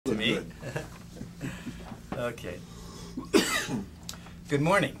Okay. Good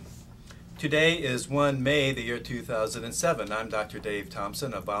morning. Today is 1 May, the year 2007. I'm Dr. Dave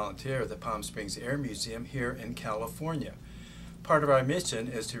Thompson, a volunteer at the Palm Springs Air Museum here in California. Part of our mission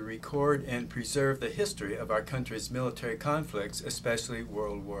is to record and preserve the history of our country's military conflicts, especially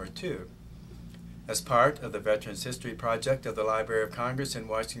World War II. As part of the Veterans History Project of the Library of Congress in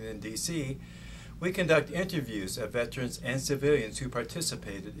Washington, D.C., we conduct interviews of veterans and civilians who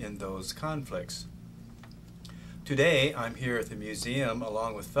participated in those conflicts. Today, I'm here at the museum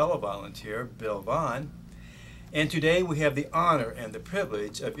along with fellow volunteer Bill Vaughn, and today we have the honor and the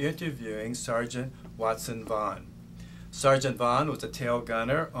privilege of interviewing Sergeant Watson Vaughn. Sergeant Vaughn was a tail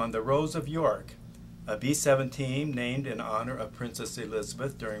gunner on the Rose of York, a B-17 named in honor of Princess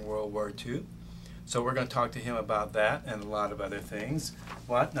Elizabeth during World War II. So we're going to talk to him about that and a lot of other things.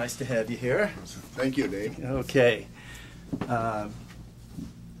 Watt, nice to have you here. Thank you, Dave. Okay. Now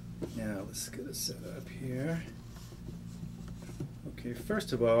let's get it set up here. Okay,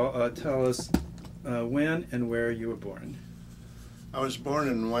 first of all, tell us when and where you were born. I was born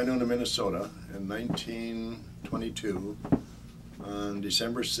in Winona, Minnesota in 1922 on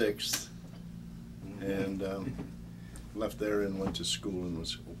December 6th and left there and went to school in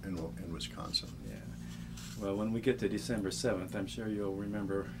Wisconsin. Yeah. Well, when we get to December 7th, I'm sure you'll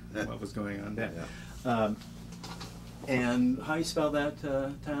remember what was going on then. Yeah. And how you spell that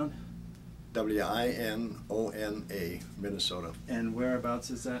town? W-I-N-O-N-A, Minnesota. And whereabouts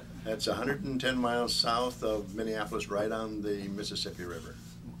is that? That's 110 miles south of Minneapolis, right on the Mississippi River.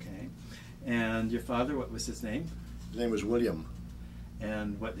 Okay. And your father, what was his name? His name was William.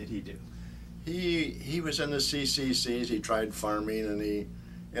 And what did he do? He was in the CCCs. He tried farming, and he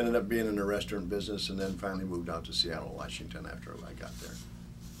ended up being in the restaurant business, and then finally moved out to Seattle, Washington after I got there.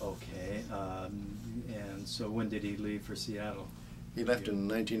 Okay. And so when did he leave for Seattle? He left in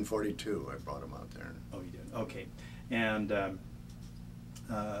 1942. I brought him out there. Oh, you did. Okay. And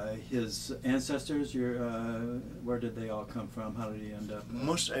his ancestors, where did they all come from? How did he end up?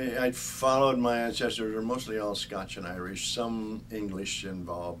 I followed my ancestors. They're mostly all Scotch and Irish. Some English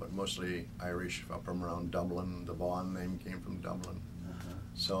involved, but mostly Irish up from around Dublin. The Vaughn name came from Dublin.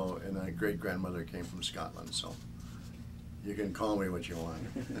 So, and my great-grandmother came from Scotland. So, you can call me what you want.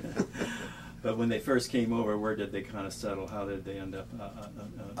 But when they first came over, where did they kind of settle? How did they end up?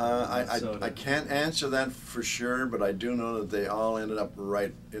 I can't answer that for sure, but I do know that they all ended up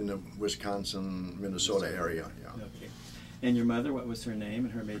right in the Wisconsin, Minnesota area. Yeah. Okay. And your mother, what was her name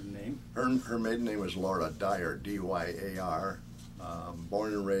and her maiden name? Her maiden name was Laura Dyer, D-Y-A-R,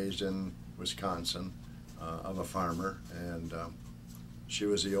 born and raised in Wisconsin, of a farmer, and she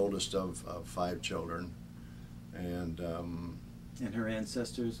was the oldest of 5 children, and her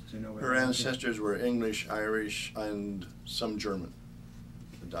ancestors, do you know where? Her ancestors were English, Irish, and some German.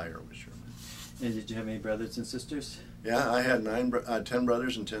 The Dyer was German. And did you have any brothers and sisters? Yeah, I had 10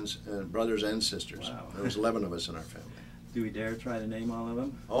 brothers and 10 brothers and sisters. Wow. There was 11 of us in our family. Do we dare try to name all of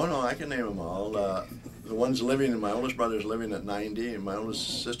them? Oh no, I can name them all. The ones living, my oldest brother's living at 90, and my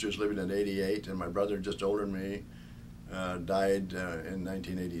oldest sister's living at 88, and my brother, just older than me, died in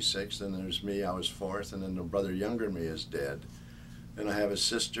 1986. Then there's me, I was 4th, and then the brother younger than me is dead. Then I have a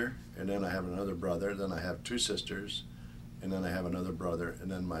sister, and then I have another brother, then I have 2 sisters, and then I have another brother,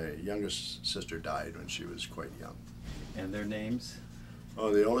 and then my youngest sister died when she was quite young. And their names?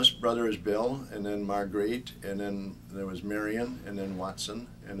 Oh, the oldest brother is Bill, and then Marguerite, and then there was Marion, and then Watson,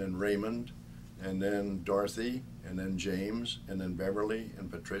 and then Raymond, and then Dorothy, and then James, and then Beverly, and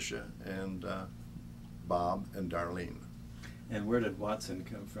Patricia, and Bob, and Darlene. And where did Watson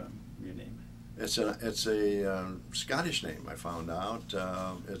come from, your name? It's a Scottish name, I found out.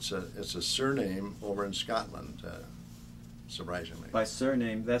 It's a surname over in Scotland, surprisingly. By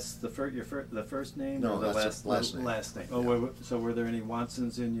surname, that's the first name? No, or the that's last name. Last name. Yeah. Oh, so were there any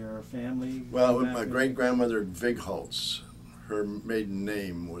Watsons in your family? Well, my great-grandmother Vigholtz, her maiden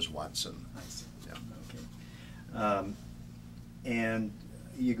name was Watson. I see. Yeah. Okay. And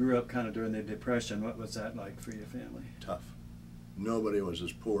you grew up kind of during the Depression. What was that like for your family? Tough. Nobody was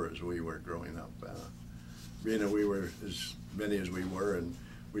as poor as we were growing up. Being that we were as many as we were, and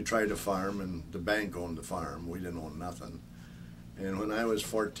we tried to farm, and the bank owned the farm. We didn't own nothing. And when I was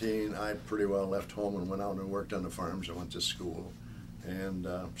 14, I pretty well left home and went out and worked on the farms. I went to school and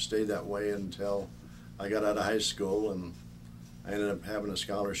stayed that way until I got out of high school, and I ended up having a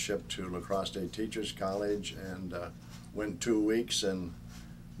scholarship to La Crosse State Teachers College, and went 2 weeks, and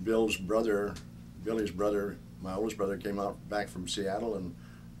Billy's brother, my oldest brother, came out back from Seattle, and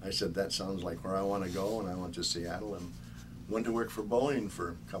I said, that sounds like where I want to go, and I went to Seattle and went to work for Boeing for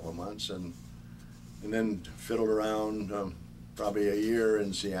a couple of months, and then fiddled around probably a year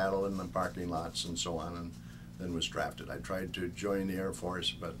in Seattle in the parking lots and so on, and then was drafted. I tried to join the Air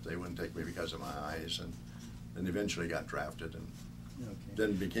Force, but they wouldn't take me because of my eyes, and then eventually got drafted, and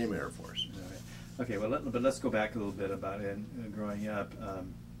then became Air Force. All right. Okay, well, but let's go back a little bit about growing up.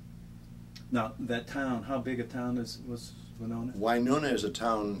 Now, that town, how big a town was Winona? Winona is a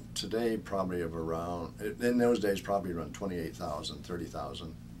town today probably of around, in those days, probably around 28,000,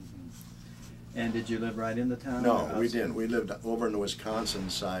 30,000. And did you live right in the town? No, we didn't. We lived over in the Wisconsin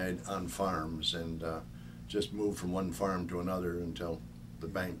side on farms, and just moved from one farm to another until the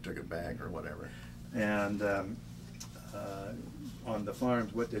bank took it back or whatever. And on the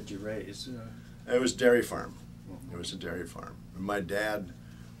farms, what did you raise? It was dairy farm. It was a dairy farm. My dad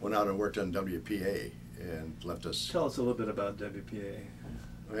went out and worked on WPA and left us. Tell us a little bit about WPA.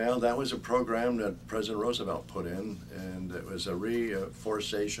 Well, that was a program that President Roosevelt put in, and it was a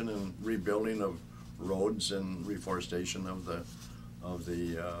reforestation and rebuilding of roads and reforestation of the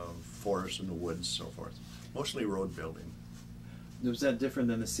forests and the woods, so forth. Mostly road building. Was that different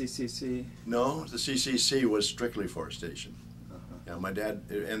than the CCC? No, the CCC was strictly forestation. Yeah, my dad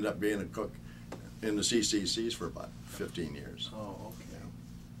ended up being a cook in the CCCs for about 15 years. Oh, okay.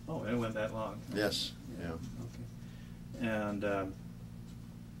 Yeah. Oh, it went that long. Yes. Yeah. Okay. And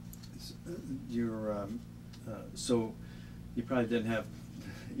you're so you probably didn't have.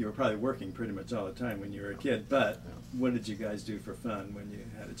 You were probably working pretty much all the time when you were a kid. But what did you guys do for fun when you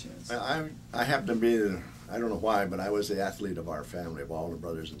had a chance? I happened to be, I don't know why, but I was the athlete of our family, of all the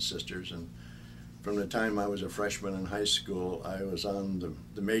brothers and sisters, and from the time I was a freshman in high school, I was on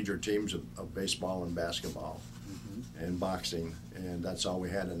the major teams of baseball and basketball and boxing, and that's all we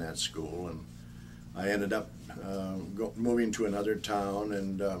had in that school. And I ended up moving to another town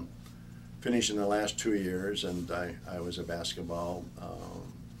and finishing the last 2 years, and I was a basketball,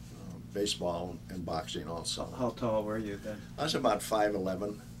 baseball, and boxing also. How tall were you then? I was about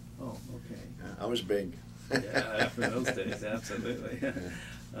 5'11". Oh, okay. Yeah, I was big. Yeah, for those days, absolutely.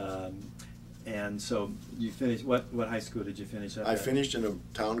 And so you finished, what high school did you finish up at? I finished in a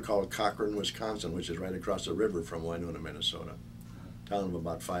town called Cochran, Wisconsin, which is right across the river from Winona, Minnesota. Town of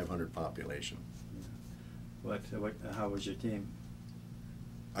about 500 population. How was your team?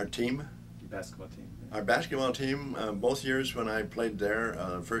 Our team? Your basketball team. Yeah. Our basketball team, both years when I played there,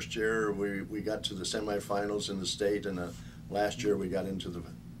 first year we got to the semifinals in the state, and last year we got into the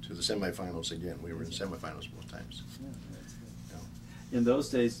semifinals again. We were in semifinals both times. Yeah, that's good. Yeah. In those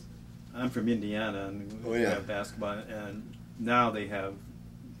days, I'm from Indiana, and we have basketball, and now they have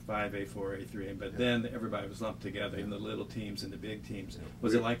 5A, 4A, 3A, but then everybody was lumped together in the little teams and the big teams.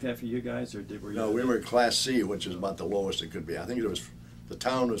 Was it like that for you guys, or were you? No, we were Class C, which is about the lowest it could be. I think the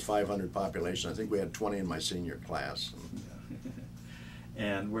town was 500 population. I think we had 20 in my senior class.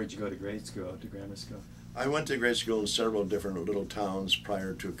 And where'd you go to grade school, to grammar school? I went to grade school in several different little towns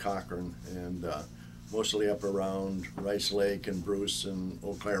prior to Cochran, and mostly up around Rice Lake and Bruce and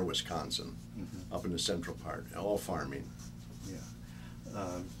Eau Claire, Wisconsin, up in the central part, all farming.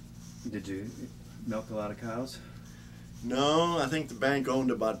 Yeah. Did you milk a lot of cows? No, I think the bank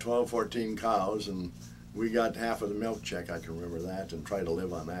owned about 12, 14 cows, and we got half of the milk check, I can remember that, and tried to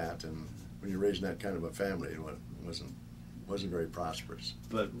live on that. And when you're raising that kind of a family, it wasn't very prosperous.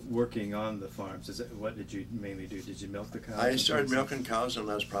 But working on the farms, what did you mainly do? Did you milk the cows? I started milking cows when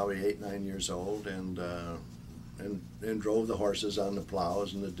I was probably 8, 9 years old, and drove the horses on the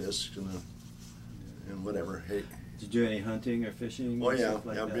plows and the discs and whatever. Hey. Did you do any hunting or fishing? Oh yeah, stuff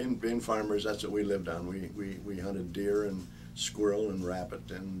like that? Being farmers, that's what we lived on. We hunted deer and squirrel and rabbit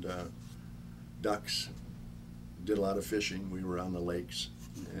and ducks. Did a lot of fishing. We were on the lakes,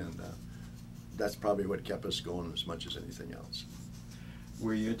 and that's probably what kept us going as much as anything else.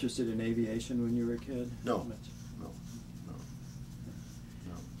 Were you interested in aviation when you were a kid? No.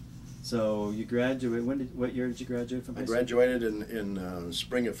 So you graduated. What year did you graduate from high school? I graduated in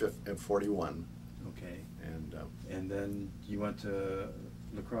spring of 41. Okay. And then you went to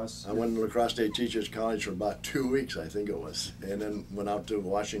lacrosse? I went to La Crosse State Teachers College for about 2 weeks, I think it was, and then went out to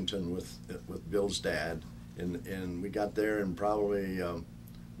Washington with Bill's dad, and we got there in probably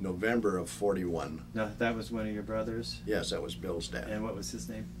November of 41. Now, that was one of your brothers? Yes, that was Bill's dad. And what was his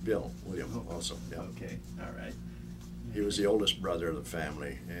name? Bill William, also. Yeah. Okay, all right. He was the oldest brother of the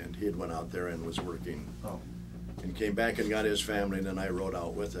family, and he had went out there and was working. Oh. And came back and got his family, and then I rode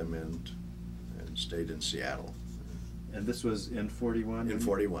out with him and stayed in Seattle. And this was in 41? In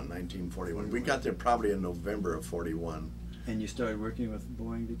 41, 1941. We got there probably in November of 41. And you started working with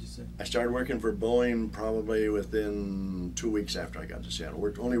Boeing, did you say? I started working for Boeing probably within 2 weeks after I got to Seattle.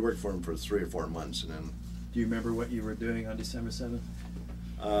 Only worked for him for 3 or 4 months, and then. Do you remember what you were doing on December 7th?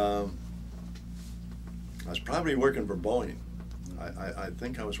 I was probably working for Boeing. I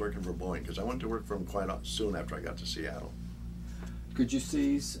think I was working for Boeing, because I went to work for them quite soon after I got to Seattle. Could you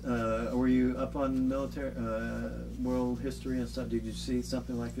see, were you up on military, world history and stuff? Did you see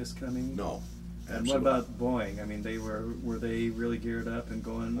something like this coming? No. And what about Boeing? I mean, were they really geared up and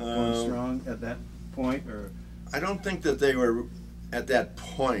going strong at that point, or? I don't think that they were at that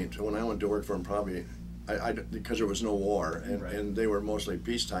point when I went to work for them. Probably, because there was no war, and, right. and they were mostly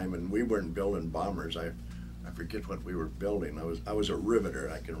peacetime, and we weren't building bombers. I forget what we were building. I was a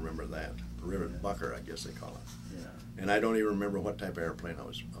riveter. I can remember that. A rivet bucker, I guess they call it. Yeah. And I don't even remember what type of airplane I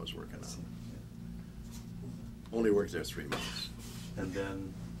was working on. Only worked there 3 months. And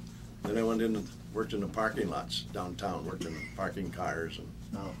then I went in and worked in the parking lots downtown, worked in parking cars, and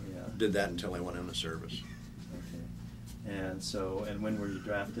did that until I went into service. Okay. And when were you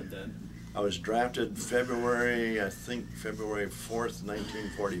drafted then? I was drafted February 4th,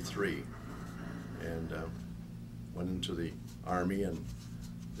 1943, and went into the Army, and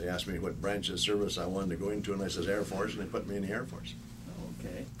they asked me what branch of service I wanted to go into, and I said Air Force, and they put me in the Air Force.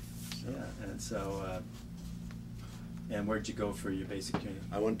 Okay. Yeah, and so, and where'd you go for your basic training?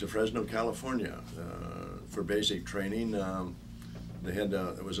 I went to Fresno, California for basic training. They had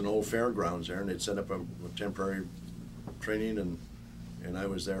it was an old fairgrounds there, and they'd set up a temporary training, and I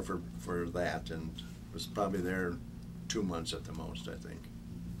was there for that, and was probably there 2 months at the most, I think.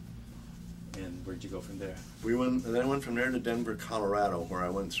 And where'd you go from there? And then I went from there to Denver, Colorado, where I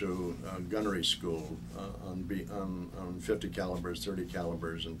went through gunnery school on 50 calibers, 30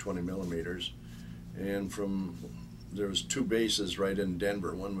 calibers, and 20 millimeters. And there was 2 bases right in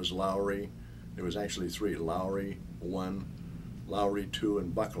Denver. One was Lowry. There was actually 3: Lowry 1, Lowry 2,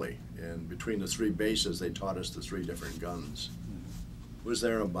 and Buckley. And between the 3 bases, they taught us the 3 different guns. Was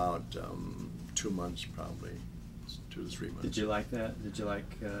there about 2 months, probably 2 to 3 months. Did you like that? Did you like?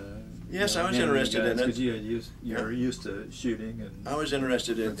 Yes, I was interested in it. Because you were used to shooting, and I was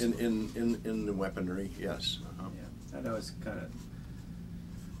interested in the weaponry. Yes. Yeah, I know it's kind of.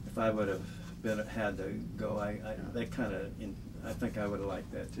 If I would have had to go, I think I would have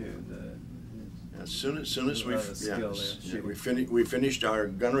liked that too. As soon as we finished our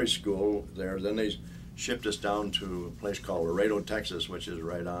gunnery school there, then they shipped us down to a place called Laredo, Texas, which is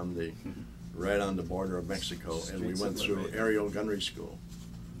right on the border of Mexico, and we went through aerial gunnery school.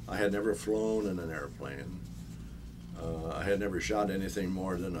 I had never flown in an airplane. I had never shot anything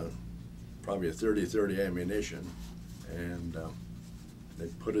more than probably a .30-30 ammunition, and they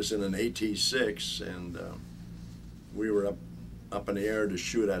put us in an AT-6, and we were up in the air to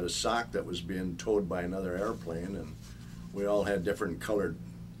shoot at a sock that was being towed by another airplane, and we all had different colored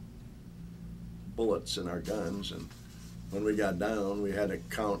bullets in our guns, and when we got down, we had to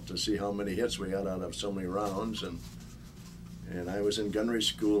count to see how many hits we got out of so many rounds, and I was in gunnery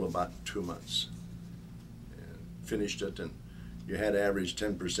school about 2 months, and finished it, and you had to average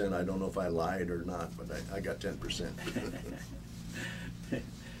 10%. I don't know if I lied or not, but I got 10%.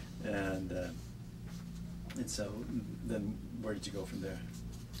 And so then where did you go from there?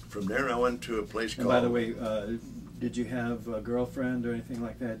 From there, I went to a place called... And by the way, did you have a girlfriend or anything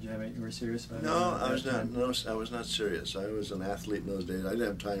like that? Did you have any, you were serious about it? No, I was not. No, I was not serious. I was an athlete in those days. I didn't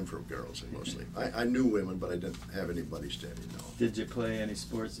have time for girls mostly. I knew women, but I didn't have anybody steady. No. Did you play any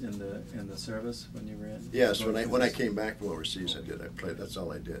sports in the service when you were in? Yes, when I came back from overseas, I did. I played. That's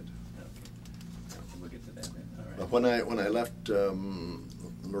all I did. Okay. We'll get to that then. All right. But when I left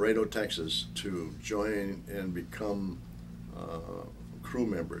Laredo, Texas, to join and become crew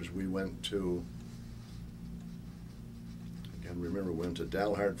members, we went to. I can't remember, went to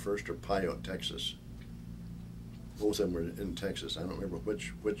Dalhart first or Pyote, Texas. Both of them were in Texas. I don't remember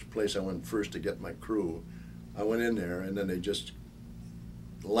which place I went first to get my crew. I went in there, and then they just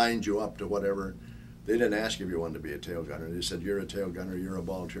lined you up to whatever. They didn't ask if you wanted to be a tail gunner. They said, you're a tail gunner, you're a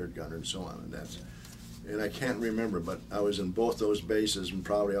volunteer gunner, and so on. And I can't remember, but I was in both those bases, and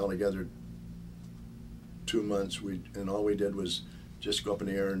probably altogether 2 months. And all we did was just go up in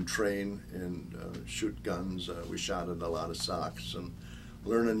the air and train and shoot guns. We shot at a lot of socks and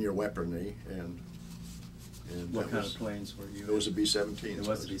learning your weaponry. And what kind of planes were you? It was a B-17. It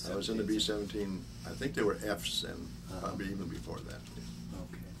was a B-17. I was in the B-17. I think they were Fs then, probably even before that.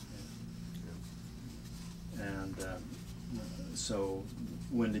 Okay. Yeah. And so,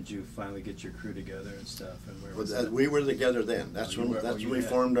 when did you finally get your crew together and stuff? And where was that? We were together then. That's when we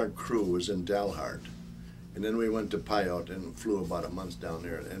formed our crew. Was in Dalhart. And then we went to Pyote and flew about a month down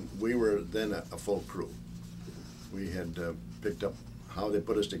there. And we were then a full crew. We had picked up how they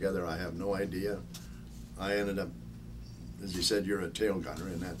put us together. I have no idea. I ended up, as you said, you're a tail gunner,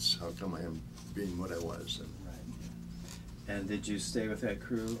 and that's how come I am being what I was. And right. And did you stay with that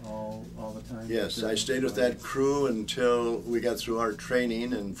crew all the time? Yes, I stayed with that crew until we got through our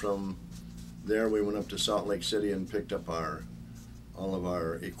training, and from there we went up to Salt Lake City and picked up all of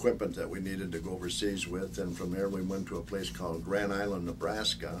our equipment that we needed to go overseas with, and from there we went to a place called Grand Island,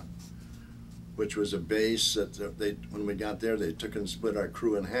 Nebraska, which was a base that when we got there, they took and split our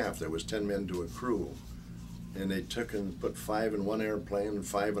crew in half. There was 10 men to a crew, and they took and put 5 in one airplane and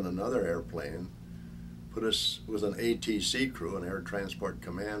 5 in another airplane, put us with an ATC crew, an Air Transport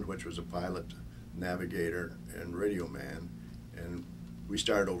Command, which was a pilot, navigator, and radio man, and we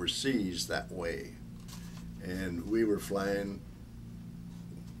started overseas that way. And we were flying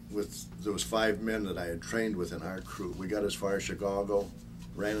with those 5 men that I had trained with in our crew. We got as far as Chicago,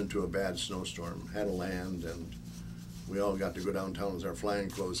 ran into a bad snowstorm, had to land, and we all got to go downtown with our flying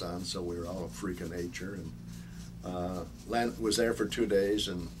clothes on, so we were all a freak of nature. And was there for 2 days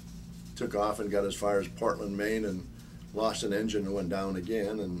and took off and got as far as Portland, Maine, and lost an engine and went down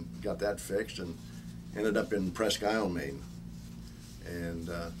again and got that fixed, and ended up in Presque Isle, Maine. And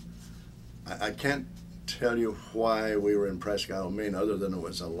I can't tell you why we were in Presque Isle, Maine, other than it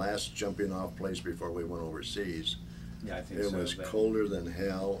was the last jumping off place before we went overseas. Yeah, I think it so. Was colder than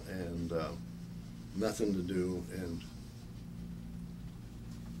hell, and nothing to do, and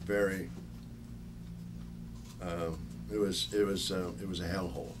very. It was a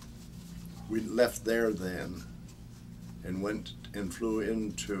hellhole. We left there then, and went and flew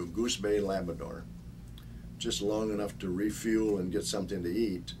into Goose Bay, Labrador, just long enough to refuel and get something to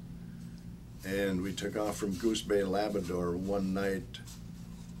eat. And we took off from Goose Bay, Labrador one night.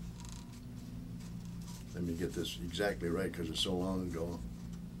 Let me get this exactly right because it's so long ago.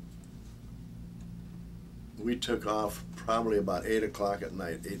 We took off probably about 8 o'clock at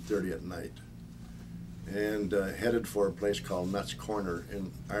night, 8:30 at night, and headed for a place called Nuts Corner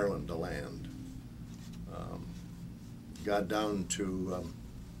in Ireland to land. Got down to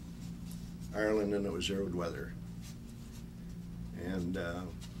Ireland, and it was zero weather. And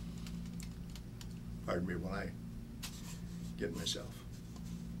pardon me while I get myself.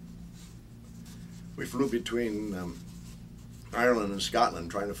 We flew between Ireland and Scotland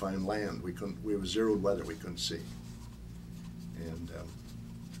trying to find land. We was zero weather, we couldn't see. And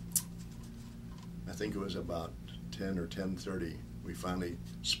I think it was about 10 or 10:30, we finally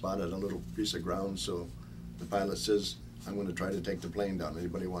spotted a little piece of ground, so the pilot says, "I'm going to try to take the plane down.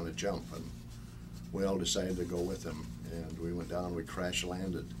 Anybody want to jump?" And we all decided to go with him, and we went down. We crash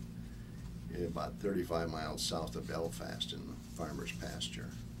landed about 35 miles south of Belfast in the farmer's pasture,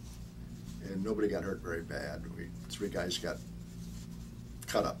 and nobody got hurt very bad. 3 guys got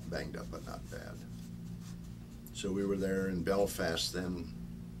cut up, banged up, but not bad. So we were there in Belfast then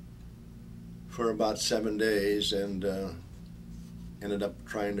for about 7 days, and ended up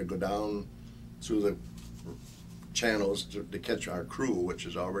trying to go down through the channels to catch our crew, which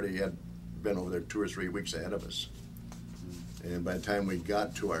has already had been over there 2 or 3 weeks ahead of us. And by the time we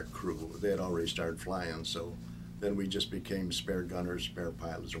got to our crew, they had already started flying, so then we just became spare gunners, spare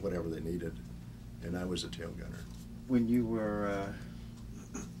pilots, or whatever they needed, and I was a tail gunner. When you were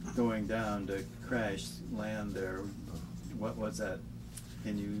going down to crash land there, what was that?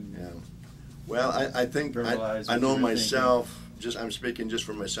 Can you? Yeah. Well, I think I know myself. I'm speaking just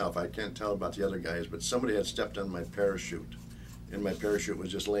for myself. I can't tell about the other guys, but somebody had stepped on my parachute, and my parachute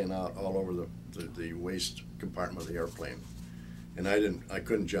was just laying out all over the waist compartment of the airplane, and I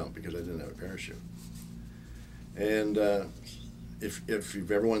couldn't jump because I didn't have a parachute. And if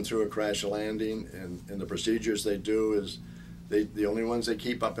you've ever went through a crash landing, and the procedures they do is the only ones they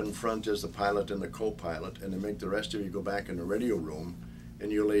keep up in front is the pilot and the co-pilot, and they make the rest of you go back in the radio room,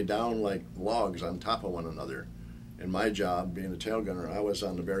 and you lay down like logs on top of one another. And my job, being a tail gunner, I was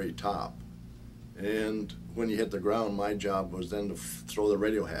on the very top. And when you hit the ground, my job was then to throw the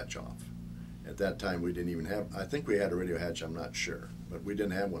radio hatch off. At that time, we didn't even have, I think we had a radio hatch, I'm not sure, but we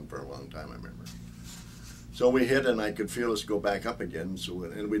didn't have one for a long time, I remember. So we hit, and I could feel us go back up again,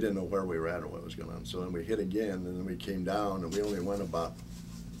 and we didn't know where we were at or what was going on. So then we hit again, and then we came down, and we only went about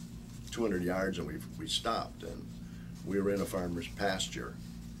 200 yards, and we stopped, and we were in a farmer's pasture,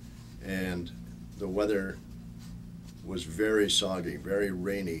 and the weather was very soggy, very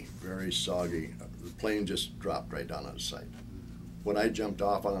rainy, very soggy. The plane just dropped right down out of sight. When I jumped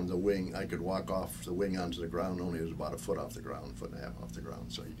off on the wing, I could walk off the wing onto the ground, only it was about a foot off the ground, 1.5 feet off the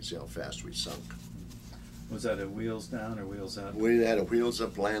ground, so you can see how fast we sunk. Was that a wheels down or wheels up? We had a wheels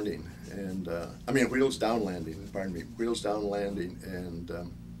up landing, and wheels down landing, pardon me, wheels down landing, and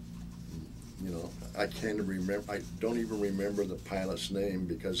I can't remember, I don't even remember the pilot's name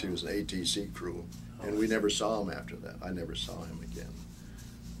because he was an ATC crew, and we never saw him after that. I never saw him again.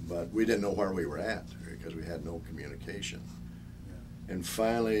 but we didn't know where we were at because we had no communication. Yeah. And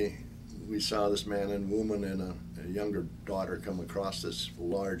finally, we saw this man and woman and a younger daughter come across this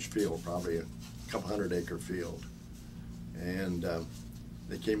large field, probably a couple 100-acre field. And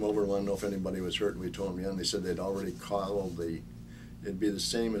they came over and wanted to know if anybody was hurt, and we told them, yeah, and they said they'd already called it'd be the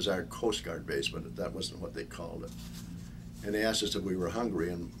same as our Coast Guard base, but that wasn't what they called it. And they asked us if we were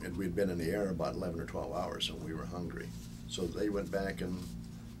hungry, and we'd been in the air about 11 or 12 hours, so we were hungry. So they went back and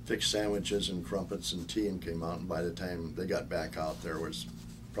fixed sandwiches and crumpets and tea and came out, and by the time they got back out, there was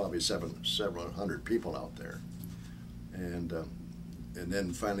probably several hundred people out there. And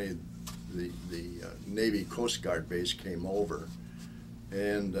then finally the Navy Coast Guard base came over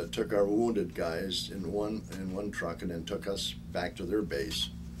and took our wounded guys in one truck and then took us back to their base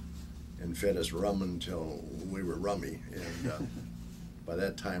and fed us rum until we were rummy. And by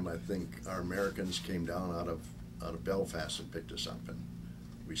that time, I think our Americans came down out of Belfast and picked us up, and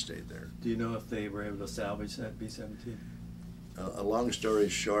we stayed there. Do you know if they were able to salvage that B-17? A long story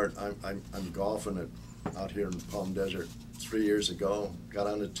short, I'm golfing out here in Palm Desert 3 years ago. Got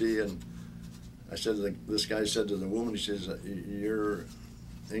on the tee, and I said this guy said to the woman, he says, "You're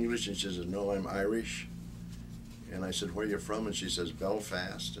English?" And she says, "No, I'm Irish." And I said, "Where are you from?" And she says,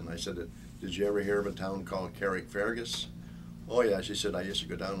 "Belfast." And I said, "Did you ever hear of a town called Carrickfergus?" "Oh yeah," she said, "I used to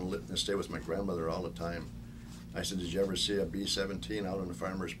go down and stay with my grandmother all the time." I said, "Did you ever see a B-17 out on the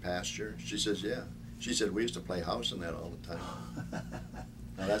farmer's pasture?" She says, "Yeah." She said, "We used to play house in that all the time."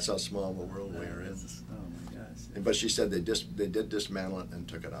 Now that's how small the world we are in. Oh my gosh. But she said they did dismantle it and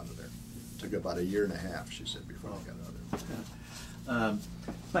took it out of there. It took about 1.5 years, she said, before they got it out of there.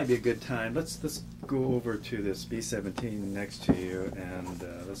 Might be a good time. Let's go over to this B-17 next to you, and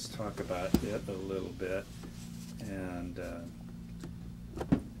let's talk about it a little bit. And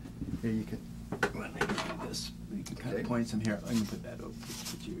here you can. Let me do this. You can kind of point some here. I'm gonna put that over.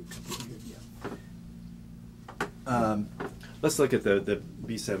 Put you a couple here. Yeah. Let's look at the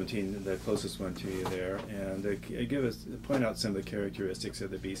B-17, the closest one to you there, and point out some of the characteristics of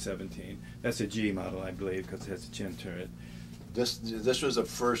the B-17. That's a G model, I believe, because it has a chin turret. This was the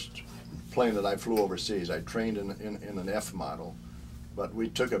first plane that I flew overseas. I trained in an F model, but we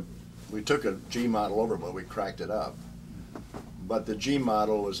took a G model over, but we cracked it up. But the G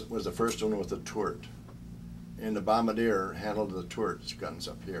model was the first one with the turret, and the bombardier handled the turret's guns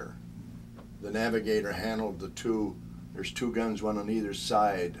up here. The navigator handled there's two guns, one on either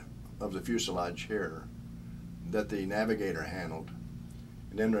side of the fuselage here, that the navigator handled.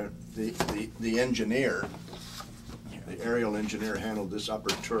 And then the engineer, the aerial engineer, handled this upper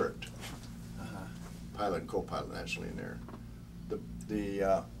turret. Pilot and co-pilot actually in there.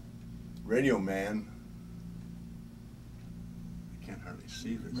 The radio man, I can't hardly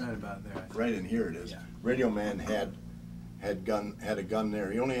see this. Right about there. Right in here it is. Yeah. Radio man had a gun there.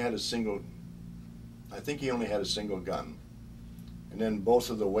 He only had a single. I think he only had a single gun, and then both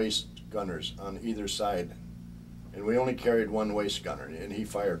of the waist gunners on either side, and we only carried one waist gunner, and he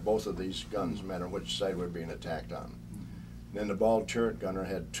fired both of these guns no matter which side we're being attacked on. And then the ball turret gunner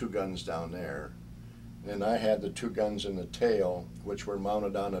had 2 guns down there, and I had the 2 guns in the tail, which were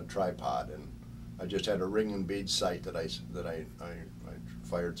mounted on a tripod, and I just had a ring and bead sight that I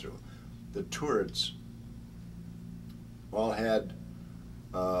fired through. The turrets all had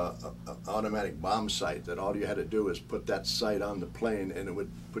automatic bomb sight that all you had to do is put that sight on the plane, and it would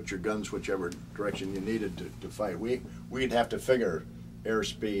put your guns whichever direction you needed to fight. We'd have to figure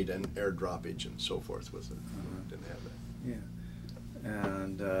airspeed and air droppage and so forth with it. Didn't have that. Yeah.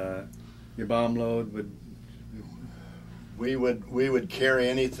 And your bomb load would. We would carry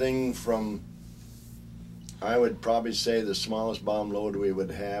anything from. I would probably say the smallest bomb load we would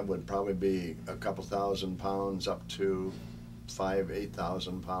have would probably be a couple thousand pounds up to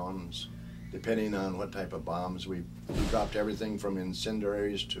 8,000 pounds, depending on what type of bombs. We dropped everything from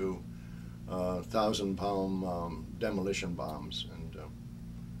incendiaries to 1,000-pound demolition bombs, and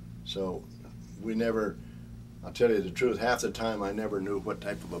so we never. I'll tell you the truth. Half the time, I never knew what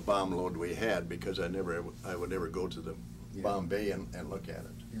type of a bomb load we had because I would never go to the bomb bay and look at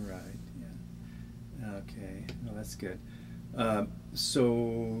it. You're right. Yeah. Okay. Well, that's good.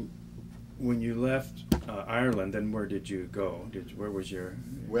 So, when you left Ireland, then where did you go? Where was your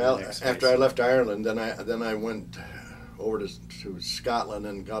next after base? I left Ireland, then I went over to Scotland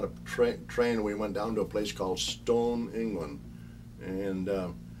and got a train. We went down to a place called Stone, England, and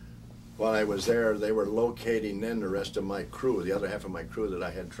while I was there, they were locating then the rest of my crew, the other half of my crew that I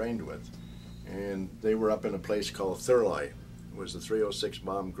had trained with, and they were up in a place called Thurloy. It was the 306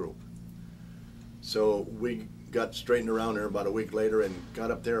 bomb group. So we got straightened around there about a week later and got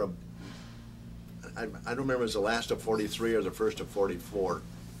up there. I don't remember if it was the last of 43 or the first of 44,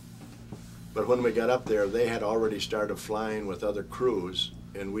 But when we got up there, they had already started flying with other crews,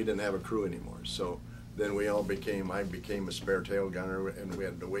 and we didn't have a crew anymore. So then I became a spare tail gunner, and we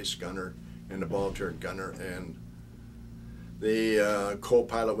had the waist gunner and the ball turret gunner, and the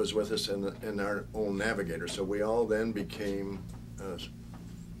co-pilot was with us, and our own navigator. So we all then became,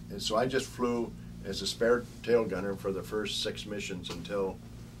 and so I just flew as a spare tail gunner for the first 6 missions until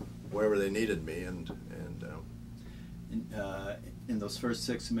wherever they needed me, in those first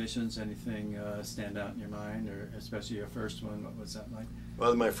 6 missions, anything stand out in your mind, or especially your first one? What was that like?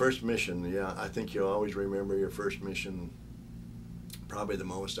 Well, my first mission, yeah, I think you'll always remember your first mission probably the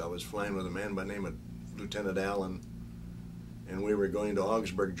most. I was flying with a man by the name of Lieutenant Allen, and we were going to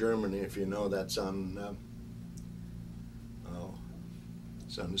Augsburg, Germany. If you know, that's on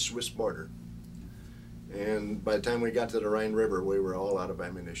it's on the Swiss border. And by the time we got to the Rhine River, we were all out of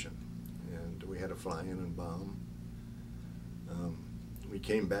ammunition, and we had to fly in and bomb. We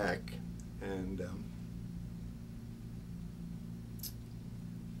came back, and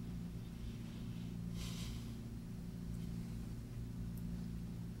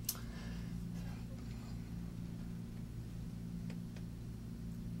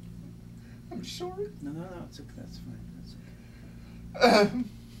I'm sorry. No, it's okay. That's fine. That's okay.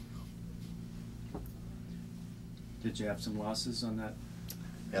 Did you have some losses on that?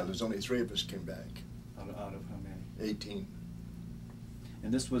 yeah, there's only 3 of us came back. Out of how many? 18.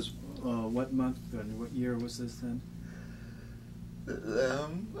 And this was what month and what year was this then?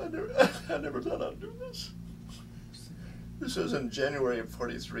 I never thought I'd do this. This was in January of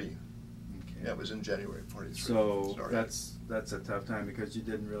 '43. Okay. Yeah, it was in January of '43. So Sorry. that's a tough time because you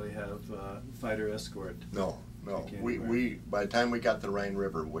didn't really have fighter escort. No. We by the time we got to the Rhine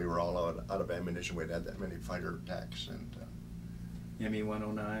River, we were all out of ammunition. We'd had that many fighter attacks, and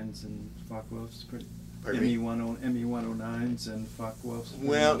ME-109s and Focke-Wulfs, ME-109s and Focke-Wulfs.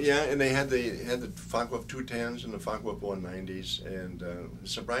 well, yeah, and they had the Focke-Wulf 210s and the Focke-Wulf 190s, and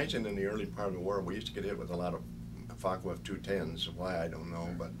surprising in the early part of the war, we used to get hit with a lot of Focke-Wulf 210s. Why, I don't know,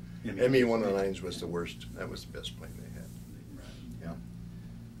 but ME-109s was the worst. That was the best plane they had.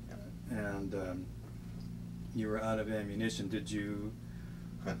 Yeah. And you were out of ammunition. Did you?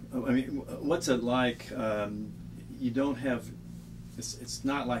 I mean, what's it like? You don't have. It's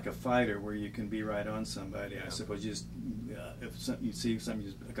not like a fighter where you can be right on somebody. I suppose you just if you see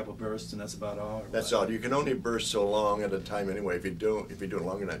something, a couple bursts, and that's about all. That's all. You can only burst so long at a time anyway. If you do it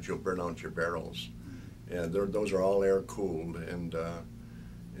long enough, you'll burn out your barrels. Yeah, those are all air cooled, and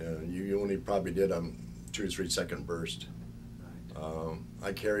you only probably did a 2 or 3 second burst.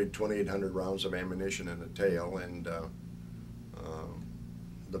 I carried 2,800 rounds of ammunition in the tail, and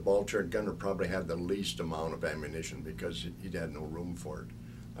the ball turret gunner probably had the least amount of ammunition because he had no room for it.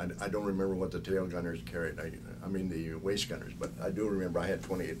 I don't remember what the tail gunners carried. I mean the waist gunners, but I do remember I had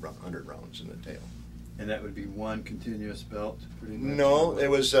 2,800 rounds in the tail. And that would be one continuous belt, pretty much? No, it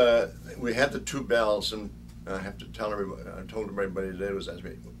was. We had the 2 belts, and I have to tell everybody. I told everybody today was as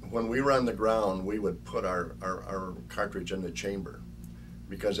me. When we were on the ground, we would put our cartridge in the chamber,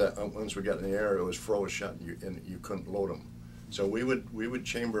 because once we got in the air, it was froze shut, and you couldn't load them. So we would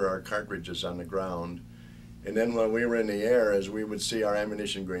chamber our cartridges on the ground, and then when we were in the air, as we would see our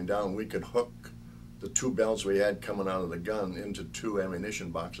ammunition going down, we could hook the 2 belts we had coming out of the gun into 2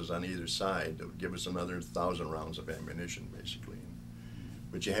 ammunition boxes on either side. That would give us another 1,000 rounds of ammunition, basically.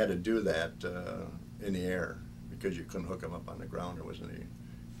 But you had to do that in the air because you couldn't hook them up on the ground. There wasn't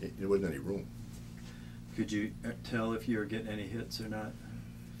any room. Could you tell if you were getting any hits or not?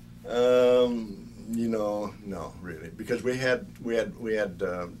 No, really, because we had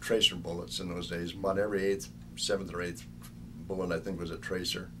tracer bullets in those days. About every 7th or 8th bullet, I think, was a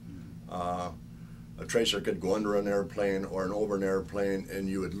tracer. A tracer could go under an airplane or over an airplane, and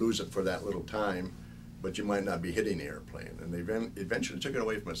you would lose it for that little time, but you might not be hitting the airplane. And they eventually took it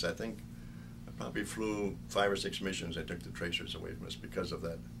away from us. I think I probably flew 5 or 6 missions. They took the tracers away from us because of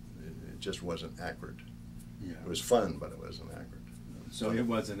that. It just wasn't accurate. Yeah. It was fun, but it wasn't accurate. So it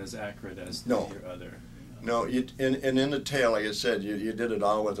wasn't as accurate as your other. No, and in the tail, like I said, you did it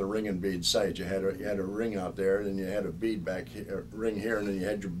all with a ring and bead sight. You had a ring out there, and you had a bead back here, ring here, and then you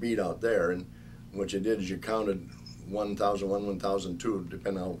had your bead out there. And what you did is you counted 1,001, 1,002,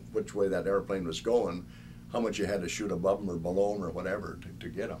 depending on which way that airplane was going, how much you had to shoot above them or below them or whatever to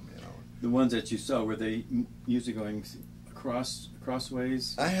get them. The ones that you saw, were they usually going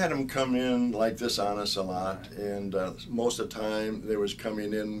crossways? I had them come in like this on us a lot, and most of the time they was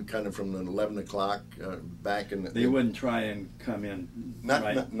coming in kind of from the 11 o'clock back in the... They wouldn't try and come in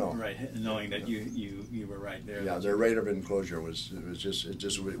no. right, knowing that you were right there. Yeah, their rate of enclosure was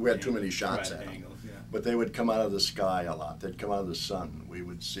just we had too many shots at them. Angles, But they would come out of the sky a lot. They'd come out of the sun. We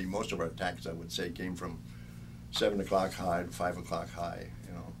would see most of our attacks, I would say, came from 7 o'clock high to 5 o'clock high,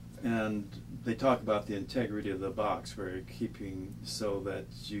 you know. And they talk about the integrity of the box, where you're keeping so that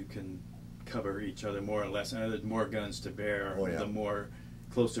you can cover each other more or less. And the more guns to bear, Oh, yeah. the more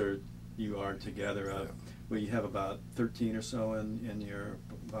closer you are together. Yeah. Well, you have about 13 or so in your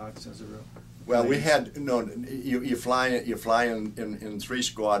box as a rule. Well, we had you fly in 3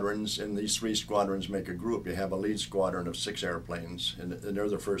 squadrons, and these 3 squadrons make a group. You have a lead squadron of 6 airplanes, and they're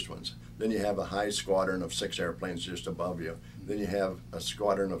the first ones. Then you have a high squadron of 6 airplanes just above you. Then you have a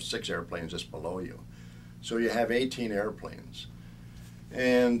squadron of 6 airplanes just below you. So you have 18 airplanes,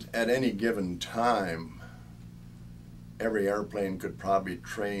 and at any given time, every airplane could probably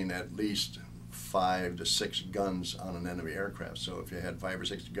train at least 5 to 6 guns on an enemy aircraft. So if you had 5 or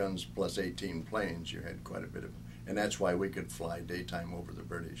 6 guns plus 18 planes, you had quite a bit of, and that's why we could fly daytime over the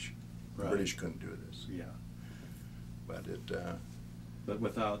British. Right. The British couldn't do this. Yeah. But it. But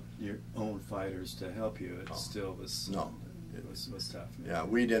without your own fighters to help you, it Oh, still was. no. It was tough. Yeah,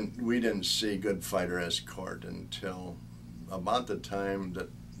 we didn't see good fighter escort until about the time that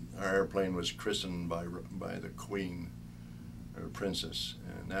our airplane was christened by the Queen, or Princess,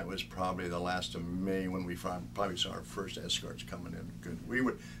 and that was probably the last of May when we probably saw our first escorts coming in. Good.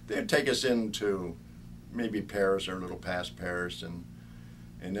 They'd take us into maybe Paris or a little past Paris, and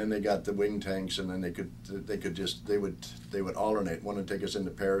then they got the wing tanks, and then they would alternate. One would take us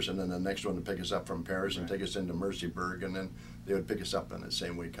into Paris, and then the next one would pick us up from Paris and take us into Merseburg, and then they would pick us up in the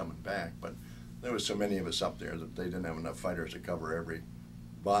same way coming back. But there was so many of us up there that they didn't have enough fighters to cover every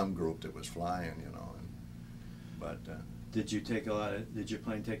bomb group that was flying, you know. Did your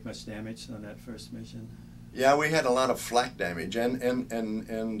plane take much damage on that first mission? Yeah, we had a lot of flak damage and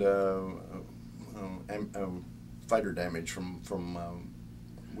fighter damage from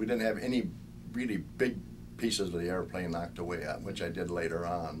we didn't have any really big pieces of the airplane knocked away, which I did later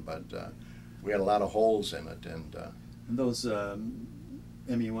on, but we had a lot of holes in it. And those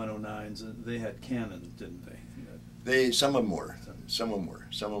ME-109s, they had cannons, didn't they? Some of them were. Some of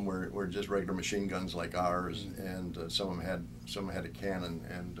them were just regular machine guns like ours, and some of them had a cannon.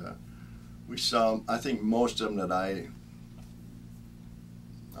 And we saw, I think most of them that I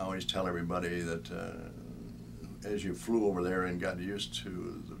always tell everybody that as you flew over there and got used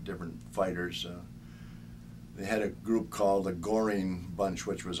to the different fighters, they had a group called the Goring Bunch,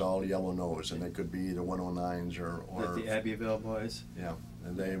 which was all yellow nose, and they could be either 109s or Like the Abbeville boys? Yeah,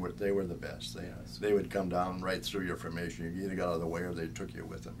 and they were the best. They would come down right through your formation. You either got out of the way or they took you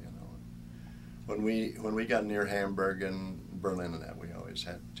with them, you know. When we got near Hamburg and Berlin and that, we always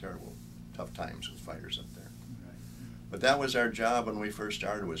had terrible, tough times with fighters up there. Right. But that was our job when we first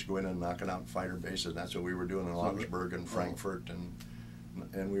started, was going in and knocking out fighter bases. That's what we were doing in Augsburg and Frankfurt, and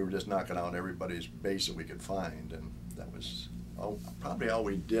we were just knocking out everybody's base that we could find, and that was probably all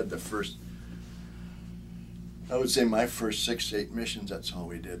we did the first. I would say my first 6 to 8 missions. That's all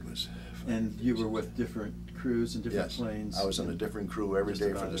we did was. And you were with different crews and different planes. I was on a different crew every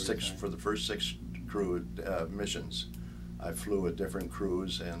day for the time. first 6 crew missions. I flew with different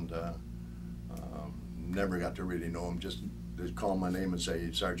crews and never got to really know them. Just they'd call my name and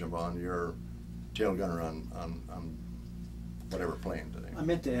say, Sergeant Vaughn, you're tail gunner on whatever plane today. I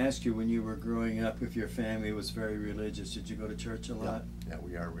meant to ask you, when you were growing up, if your family was very religious, did you go to church a lot? Yeah,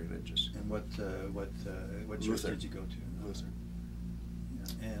 we are religious. And what church Luther. did you go to? Luther.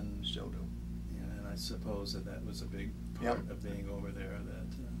 Yeah. And Still do. Yeah, and I suppose that was a big part of being over there.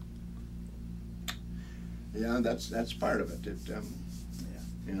 Yeah, that's part of it. Yeah.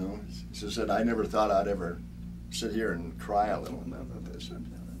 You know, it's just that I never thought I'd ever sit here and cry a little about this. You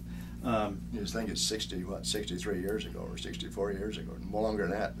just think it's 63 years ago or 64 years ago, more longer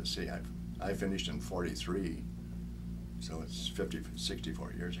than that. See, I finished in 43, so it's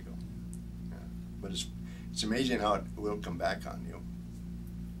 64 years ago. Yeah. But it's amazing how it will come back on you.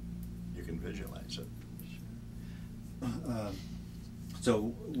 You can visualize it.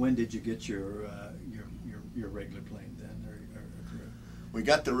 So when did you get your regular plane then, or crew? We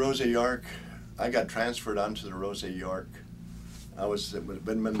got the Rosa York. I got transferred onto the Rosa York. It would have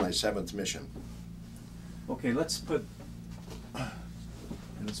been my 7th mission. Okay, let's put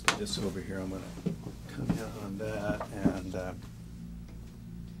this over here. I'm going to come in on that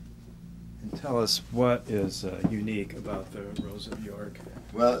and tell us what is unique about the Rosa York.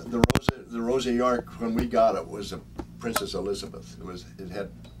 Well, the Rosa York, when we got it, was a Princess Elizabeth.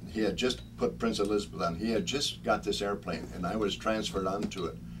 He had just put Princess Elizabeth on. He had just got this airplane, and I was transferred onto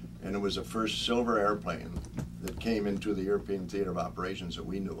it. And it was the first silver airplane that came into the European theater of operations that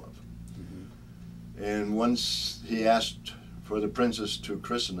we knew of. Mm-hmm. And once he asked for the princess to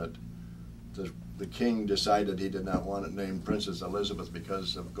christen it, the king decided he did not want it named Princess Elizabeth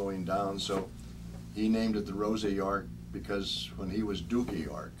because of going down, so he named it the Rose of York because when he was Duke of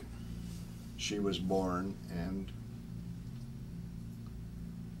York, she was born, and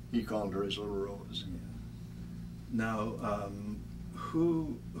he called her his little Rose. Yeah. Now,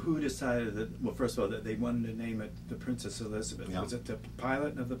 who decided that? Well, first of all, that they wanted to name it the Princess Elizabeth. Yeah. Was it the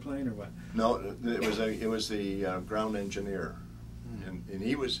pilot of the plane or what? No, it was the ground engineer, and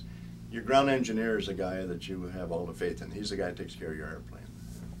he was, your ground engineer is a guy that you have all the faith in. He's the guy that takes care of your airplane.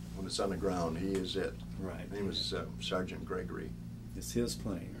 When it's on the ground, he is it. Right. His name was Sergeant Gregory. It's his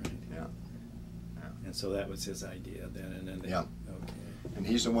plane, right? Yeah. And so that was his idea then, and then they, Yeah. Okay. And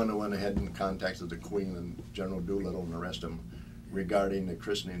he's the one that went ahead and contacted the Queen and General Doolittle and the rest of them regarding the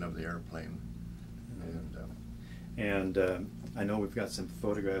christening of the airplane. And I know we've got some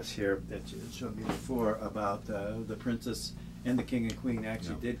photographs here that you showed me before about the princess and the king and queen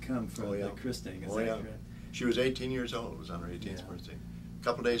actually did come for the christening. Is that correct? She was 18 years old. It was on her 18th birthday. A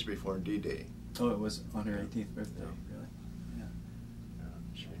couple days before D-Day. Oh, it was on her 18th birthday, really?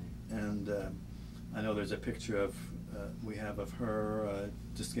 Yeah. And I know there's a picture of we have of her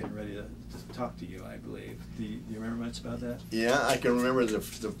just getting ready to talk to you, I believe. Do you remember much about that? Yeah, I can remember the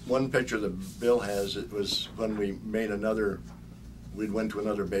one picture that Bill has. It was when we made we'd went to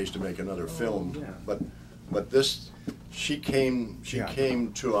another base to make another film. Yeah. But this, she came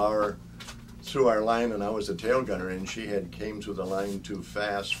to our, through our line, and I was a tail gunner, and she had came through the line too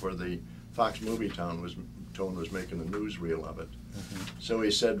fast for the Fox Movie Tone was making a newsreel of it. So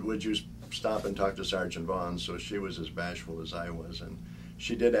he said, would you stop and talk to Sergeant Vaughn? So she was as bashful as I was, and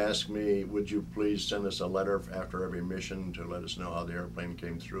she did ask me, would you please send us a letter after every mission to let us know how the airplane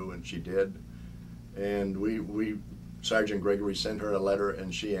came through, and she did. And Sergeant Gregory sent her a letter,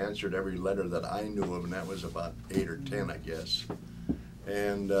 and she answered every letter that I knew of, and that was about 8 or 10, I guess.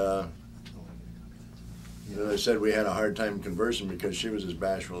 And I said we had a hard time conversing because she was as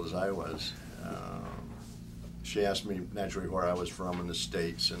bashful as I was. She asked me naturally where I was from in the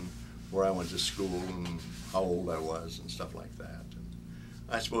States and where I went to school and how old I was and stuff like that. And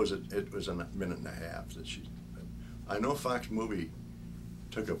I suppose it was a minute and a half that she. I know Fox Movie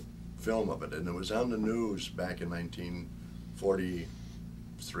took a film of it, and it was on the news back in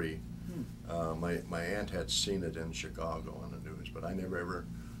 1943. My aunt had seen it in Chicago on the news, but I never ever.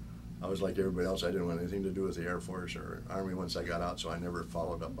 I was like everybody else. I didn't want anything to do with the Air Force or Army once I got out, so I never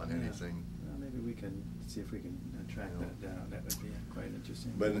followed up on anything. Well, maybe we can see if we can track that down. That would be quite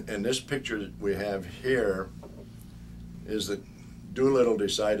interesting. But in this picture that we have here is that Doolittle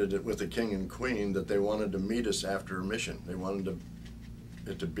decided that with the King and Queen that they wanted to meet us after a mission. They wanted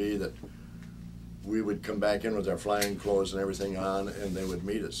it to be that we would come back in with our flying clothes and everything on, and they would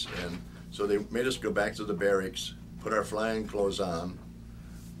meet us. And so they made us go back to the barracks, put our flying clothes on.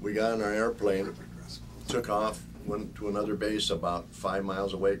 We got on our airplane, took off, went to another base about 5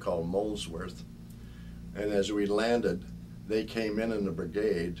 miles away called Molesworth. And as we landed, they came in the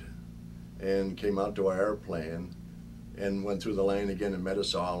brigade and came out to our airplane and went through the line again and met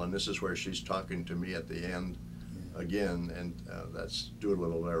us all. And this is where she's talking to me at the end again. And that's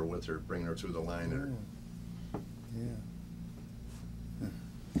Doolittle there with her, bringing her through the line.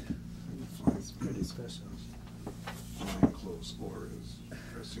 It's pretty special. Flying close or is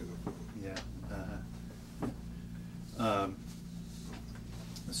dress uniform. Yeah.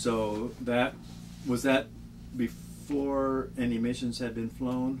 So was that before any missions had been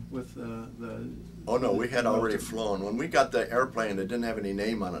flown with the? Oh no, we had already flown. When we got the airplane, it didn't have any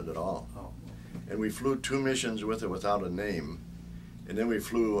name on it at all. Oh. And we flew 2 missions with it without a name. And then we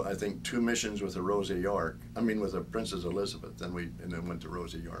flew, I think, 2 missions with the Rose of York. I mean, with the Princess Elizabeth. And then went to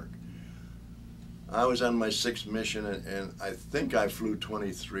Rose of York. I was on my 6th mission, and I think I flew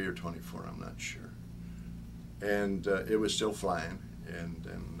 23 or 24. I'm not sure. And it was still flying, and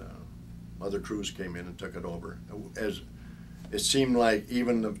other crews came in and took it over. As it seemed like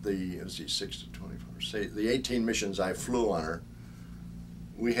even let's see, 6 to 24. Say the 18 missions I flew on her,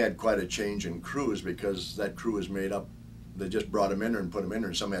 we had quite a change in crews because that crew was made up. They just brought them in there and put them in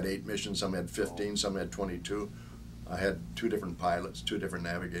there. Some had 8 missions, some had 15, some had 22. I had 2 different pilots, 2 different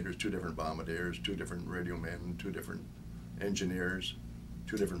navigators, 2 different bombardiers, 2 different radio men, 2 different engineers,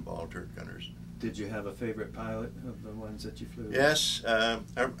 2 different ball turret gunners. Did you have a favorite pilot of the ones that you flew? Yes,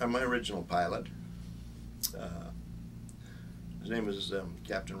 my original pilot. His name was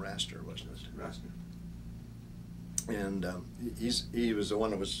Captain Raster, wasn't it? Raster. And he was the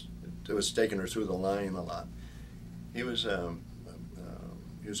one that was taking her through the line a lot. He was a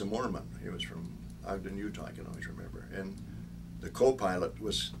Mormon. He was from Ogden, Utah, I can always remember. And the co-pilot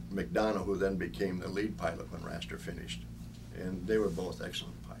was McDonough, who then became the lead pilot when Raster finished. And they were both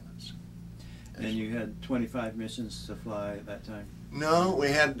excellent pilots. And you had 25 missions to fly at that time? No, we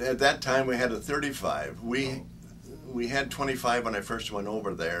had, at that time, we had a 35. We had 25 when I first went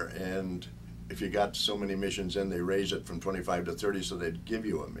over there, and if you got so many missions in, they raised it from 25 to 30, so they'd give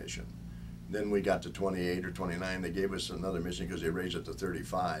you a mission. Then we got to 28 or 29, they gave us another mission because they raised it to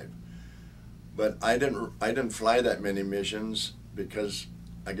 35. But I didn't fly that many missions because,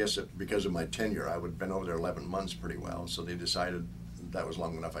 I guess because of my tenure. I would have been over there 11 months pretty well, so they decided that was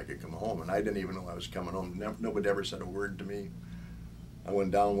long enough I could come home. And I didn't even know I was coming home. Nobody ever said a word to me. I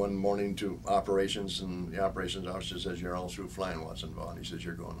went down one morning to operations, and the operations officer says, "You're all through flying, Watson Vaughn." He says,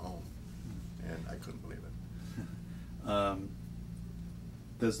 "You're going home." And I couldn't believe it.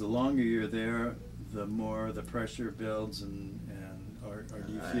 Does the longer you're there, the more the pressure builds, or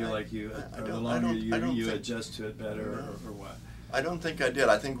do you feel like the longer you adjust to it better, or what? I don't think I did.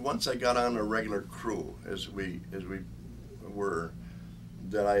 I think once I got on a regular crew, as we were,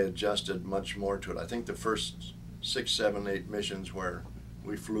 that I adjusted much more to it. I think the first 6, 7, 8 missions where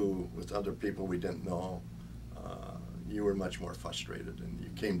we flew with other people we didn't know, you were much more frustrated, and you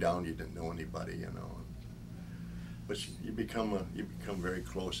came down, you didn't know anybody, you know. But you become very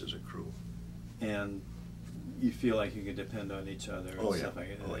close as a crew. And you feel like you can depend on each other and stuff like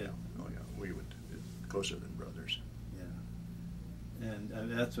that. Oh yeah. We would, closer than brothers. Yeah.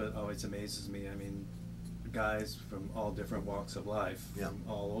 And that's what always amazes me. I mean, guys from all different walks of life, from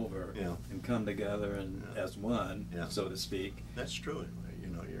all over, and come together and as one, so to speak. That's true. You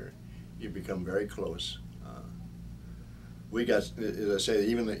know, you become very close. We got, as I say,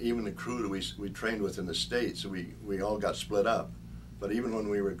 even the crew that we trained with in the States, we all got split up. But even when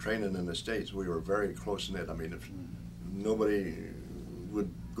we were training in the States, we were very close-knit. I mean, if nobody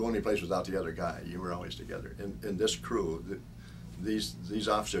would go any place without the other guy, you were always together. And this crew, these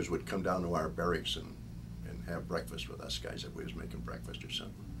officers would come down to our barracks and have breakfast with us guys if we was making breakfast or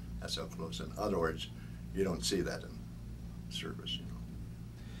something. That's how close. In other words, you don't see that in service, you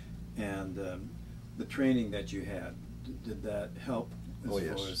know. And the training that you had, did that help as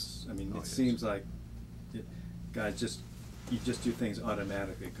far as, I mean, it seems like guys you just do things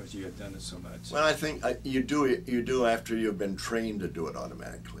automatically because you have done it so much. Well, I think you do after you've been trained to do it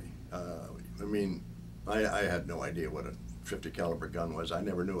automatically. I mean, I had no idea what a 50 caliber gun was. I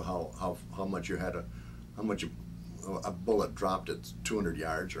never knew how much you had a bullet dropped at 200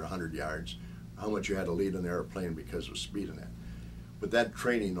 yards or 100 yards, how much you had to lead an airplane because of speed in it. But that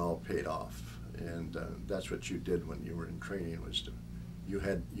training all paid off. And that's what you did when you were in training, was you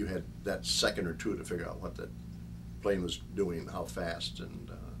had that second or two to figure out what the plane was doing, how fast, and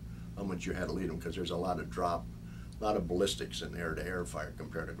how much you had to lead them, because there's a lot of ballistics in air-to-air fire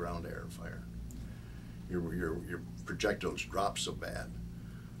compared to ground-to-air fire. Your projectiles drop so bad.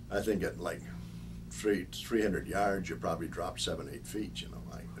 I think at like 300 yards, you probably dropped 7, 8 feet. You know,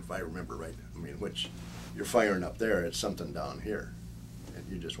 if I remember right. I mean, which you're firing up there, it's something down here, and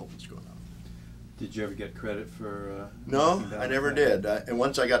you just hope it's going up. Did you ever get credit for? No, I never did. And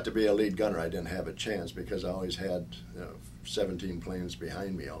once I got to be a lead gunner, I didn't have a chance because I always had 17 planes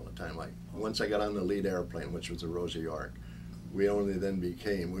behind me all the time. Like once I got on the lead airplane, which was the Rosie York, we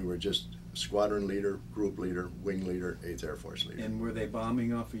were just squadron leader, group leader, wing leader, 8th Air Force leader. And were they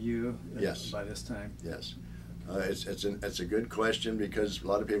bombing off of you? Yes. By this time? Yes. It's a good question because a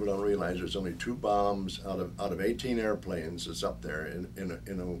lot of people don't realize there's only 2 bombs out of 18 airplanes that's up there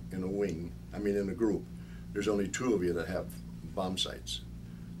in a wing. I mean, in a group. There's only 2 of you that have bomb sights.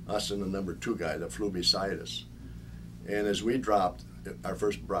 Us and the number 2 guy that flew beside us. And as we dropped, our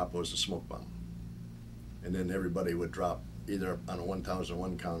first drop was a smoke bomb, and then everybody would drop either on a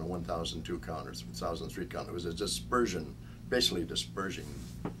 1001 count, a 1002 count, or 1003 count. It was a dispersion, basically dispersing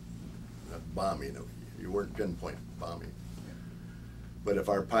bombing. You weren't pinpoint bombing. But if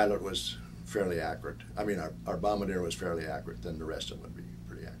our pilot was fairly accurate, I mean our bombardier was fairly accurate, then the rest of them would be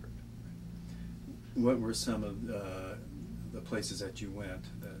pretty accurate. What were some of the places that you went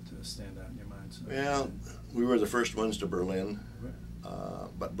that stand out in your mind? Well, we were the first ones to Berlin,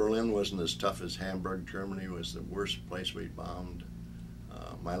 but Berlin wasn't as tough as Hamburg. Germany was the worst place we bombed.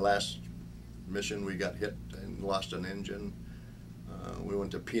 My last mission, we got hit and lost an engine. We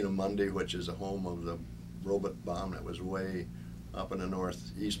went to Peenemünde, which is the home of the robot bomb that was way up in the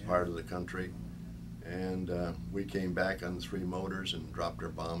northeast part of the country. And we came back on 3 motors and dropped our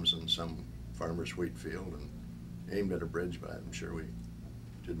bombs in some farmer's wheat field and aimed at a bridge, but I'm sure we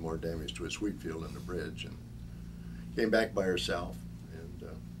did more damage to his wheat field than the bridge. And came back by ourselves, and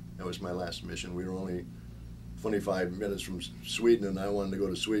that was my last mission. We were only 25 minutes from Sweden, and I wanted to go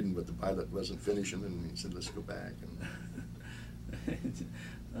to Sweden, but the pilot wasn't finishing, and he said, "Let's go back."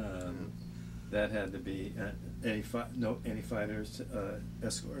 That had to be any fighters,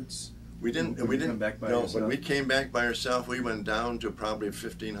 escorts. We didn't. When We you didn't. come back by no, yourself? when we came back by ourselves, we went down to probably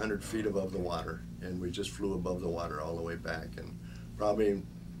 1,500 feet above the water, and we just flew above the water all the way back, and probably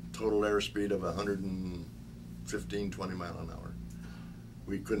total airspeed of 115, 20 mile an hour.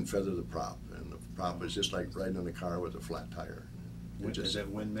 We couldn't feather the prop, and the prop was just like riding in a car with a flat tire. Is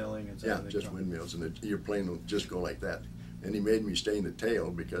that windmilling? Is that Yeah, what they just call it? windmills, and your plane will just go like that. And he made me stay in the tail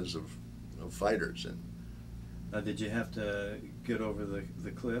because of fighters. And Did you have to get over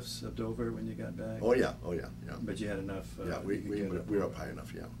the cliffs of Dover when you got back? oh yeah, yeah. But you had enough. Yeah, we you could get were up high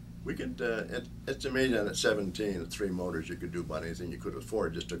enough. Yeah, we could. It's amazing that at 17, at 3 motors, you could do about anything you could with 4.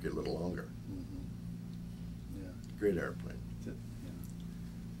 It just took you a little longer. Yeah. Great airplane. Yeah.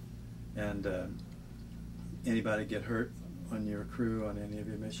 And anybody get hurt on your crew on any of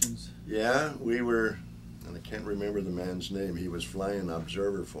your missions? Yeah, we were, and I can't remember the man's name. He was flying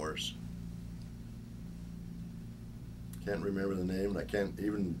observer for us. Can't remember the name. I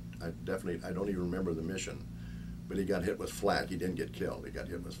don't even remember the mission. But he got hit with flak. He didn't get killed. He got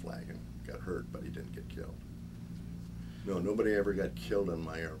hit with flak and got hurt, but he didn't get killed. No, nobody ever got killed on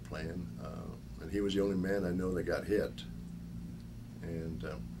my airplane. And he was the only man I know that got hit. And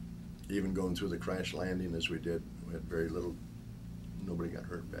even going through the crash landing as we did, we had very little, nobody got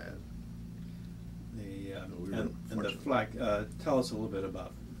hurt bad. And the flak, tell us a little bit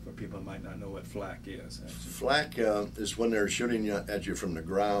about, for people who might not know what flak is. Flak is when they're shooting at you from the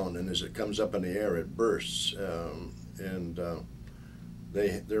ground, and as it comes up in the air, it bursts.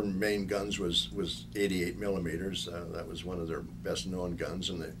 Their main guns was 88 millimeters. That was one of their best known guns,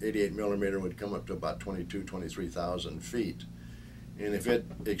 and the 88 millimeter would come up to about 23,000 feet. And if it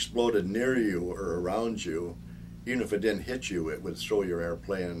exploded near you or around you, even if it didn't hit you, it would throw your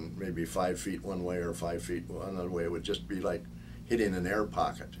airplane maybe 5 feet one way or 5 feet another way. It would just be like hitting an air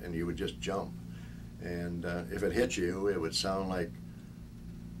pocket, and you would just jump. And if it hit you, it would sound like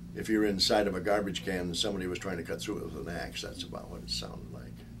if you were inside of a garbage can and somebody was trying to cut through it with an axe. That's about what it sounded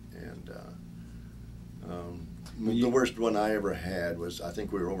like. And the worst one I ever had was, I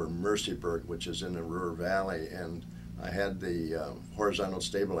think we were over Mercyburg, which is in the Ruhr Valley, and I had the horizontal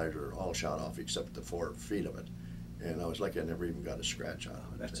stabilizer all shot off except the 4 feet of it. And I was lucky I never even got a scratch on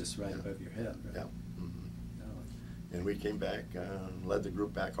it. That's just right above your head, right? Yeah. And we came back, led the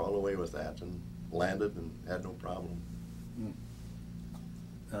group back all the way with that, and landed and had no problem.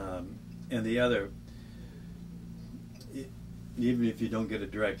 And the other, even if you don't get a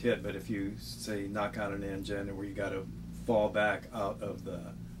direct hit, but if you say knock out an engine where you got to fall back out of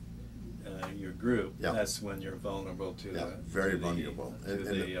the your group, that's when you're vulnerable to the very vulnerable to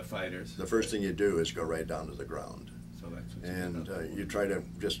the fighters. The first thing you do is go right down to the ground, so that's what and you try to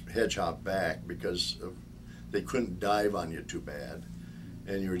just hedge hop back because they couldn't dive on you too bad,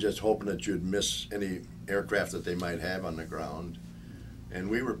 and you were just hoping that you'd miss any aircraft that they might have on the ground. And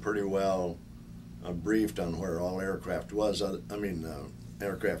we were pretty well briefed on where all aircraft was.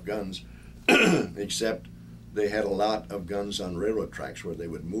 Aircraft guns, except they had a lot of guns on railroad tracks where they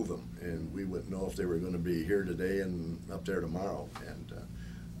would move them, and we wouldn't know if they were going to be here today and up there tomorrow. And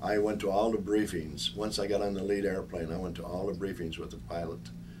I went to all the briefings. Once I got on the lead airplane, I went to all the briefings with the pilot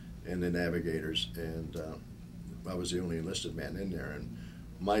and the navigators, and I was the only enlisted man in there. And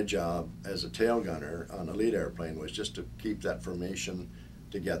my job as a tail gunner on a lead airplane was just to keep that formation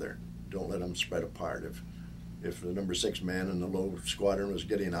together. Don't let them spread apart. If the number 6 man in the low squadron was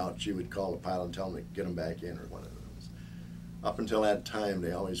getting out, she would call the pilot and tell him to get them back in or whatever. Up until that time,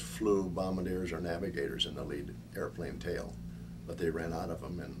 they always flew bombardiers or navigators in the lead airplane tail, but they ran out of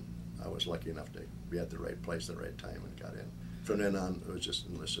them, and I was lucky enough to be at the right place at the right time and got in. From then on, it was just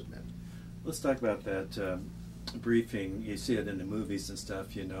enlisted men. Let's talk about that briefing. You see it in the movies and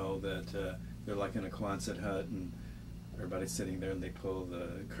stuff, you know, that they're like in a Quonset hut and everybody's sitting there and they pull the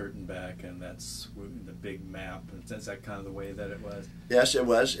curtain back and that's the big map. Is that kind of the way that it was? Yes, it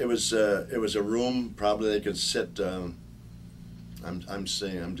was. It was a room probably they could sit. I'm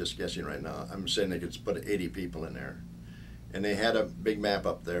just guessing right now. I'm saying they could put 80 people in there, and they had a big map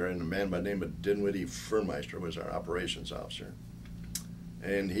up there. And a man by the name of Dinwiddie Furmeister was our operations officer,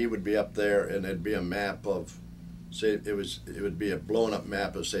 and he would be up there, and it'd be a map of, say, it would be a blown up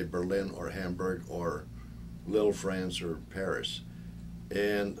map of, say, Berlin or Hamburg or Lille, France, or Paris,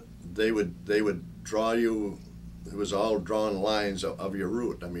 and they would draw you. It was all drawn lines of your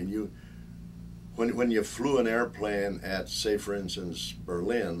route. I mean, when you flew an airplane at, say, for instance,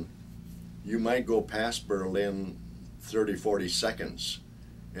 Berlin, you might go past Berlin 30, 40 seconds,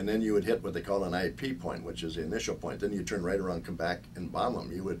 and then you would hit what they call an IP point, which is the initial point. Then you turn right around, come back, and bomb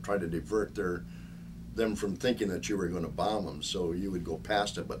them. You would try to divert them from thinking that you were going to bomb them, so you would go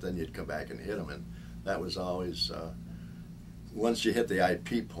past it, but then you'd come back and hit them. And that was always, once you hit the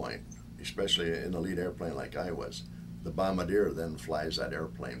IP point, especially in a lead airplane like I was, the bombardier then flies that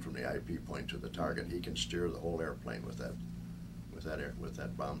airplane from the IP point to the target. He can steer the whole airplane with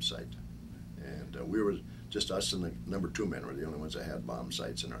that bomb sight. And we were just us and the number 2 men were the only ones that had bomb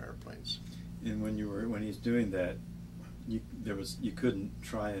sights in our airplanes. And when he's doing that, you couldn't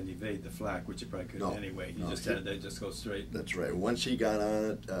try and evade the flak, which you probably couldn't anyway. You just had to just go straight. That's right. Once he got on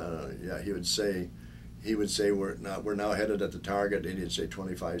it, yeah, he would say we're now headed at the target, and he'd say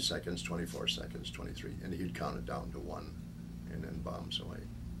 25 seconds, 24 seconds, 23, and he'd count it down to 1, and then bombs away.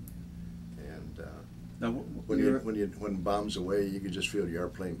 And now, when bombs away, you could just feel the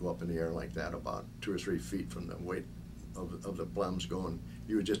airplane go up in the air like that, about 2 or 3 feet from the weight of the bombs going.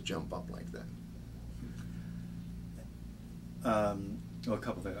 You would just jump up like that. Well, a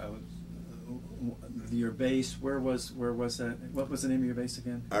couple things. Your base, where was that? What was the name of your base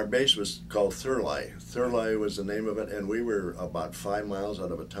again? Our base was called Thurley. Thurley was the name of it, and we were about 5 miles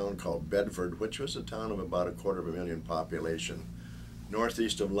out of a town called Bedford, which was a town of about 250,000 population,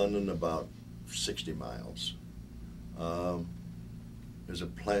 northeast of London, about 60 miles. It was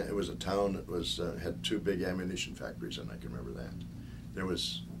a town that had 2 big ammunition factories, and I can remember that. There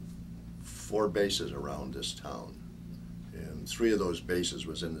was 4 bases around this town. And 3 of those bases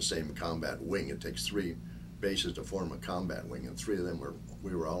was in the same combat wing. It takes 3 bases to form a combat wing, and 3 of them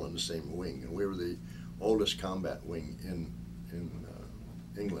we were all in the same wing. And we were the oldest combat wing in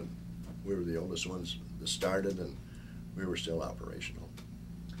England. We were the oldest ones that started, and we were still operational.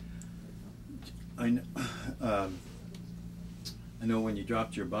 I know when you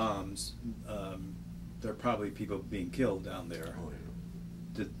dropped your bombs, there are probably people being killed down there. Oh, yeah.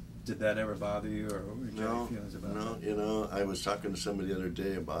 Did that ever bother you, or did you have any feelings about No, that? you know, I was talking to somebody the other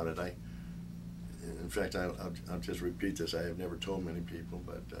day about it. In fact, I'll just repeat this. I have never told many people,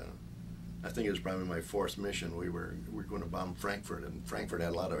 but I think it was probably my 4th mission. We were going to bomb Frankfurt, and Frankfurt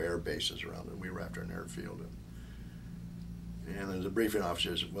had a lot of air bases around it. We were after an airfield, and the briefing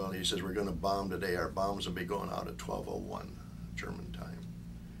officer says, well, he says, we're going to bomb today. Our bombs will be going out at 12:01 German time,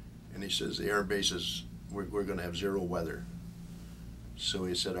 and he says the air bases, we're going to have 0 weather. So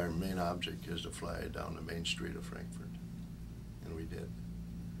he said our main object is to fly down the main street of Frankfurt, and we did.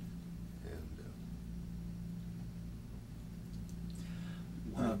 And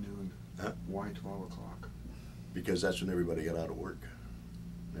why noon? Huh? Why 12 o'clock? Because that's when everybody got out of work.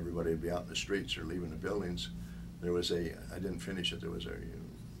 Everybody would be out in the streets or leaving the buildings. There was I didn't finish it, there was a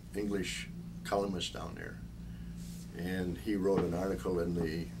English columnist down there, and he wrote an article in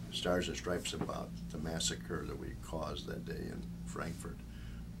the Stars and Stripes about the massacre that we caused that day in Frankfurt.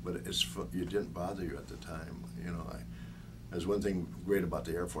 But you didn't bother you at the time. You know, there's one thing great about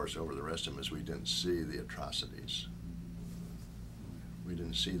the Air Force over the rest of them is we didn't see the atrocities. We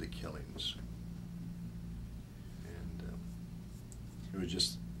didn't see the killings. And it was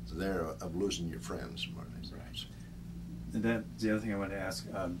just there of losing your friends more than anything else. And that's the other thing I wanted to ask.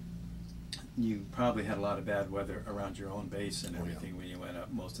 You probably had a lot of bad weather around your own base and everything when you went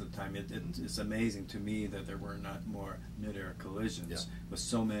up most of the time. It's amazing to me that there were not more mid-air collisions with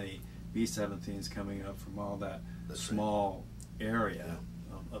so many B-17s coming up from all that small area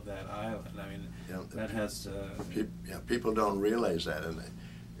of that island. I mean, that has to... People don't realize that.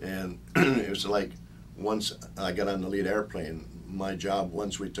 And it was like once I got on the lead airplane, my job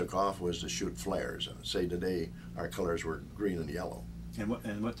once we took off was to shoot flares. Say today our colors were green and yellow.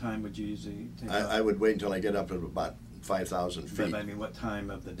 And what time would you usually take off? I would wait until I get up at about 5,000 feet. But I mean, what time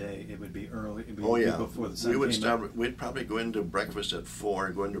of the day? It would be early. It would be before the sun came up. We'd probably go into breakfast at 4,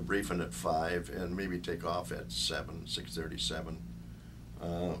 go into briefing at 5, and maybe take off at 7, 6:37.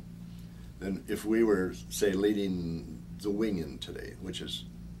 Then if we were, say, leading the wing in today, which is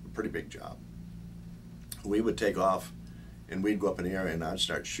a pretty big job, we would take off and we'd go up in the air and I'd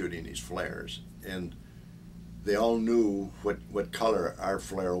start shooting these flares. And they all knew what color our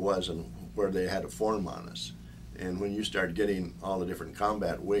flare was and where they had to form on us. And when you start getting all the different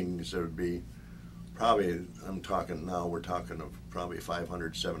combat wings, there would be probably, we're talking of probably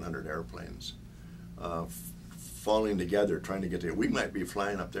 500, 700 airplanes falling together trying to get there. We might be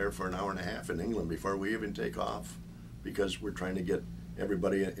flying up there for an hour and a half in England before we even take off because we're trying to get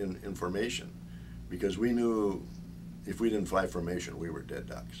everybody in formation. Because we knew if we didn't fly formation, we were dead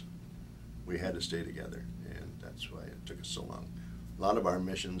ducks. We had to stay together, and that's why it took us so long. A lot of our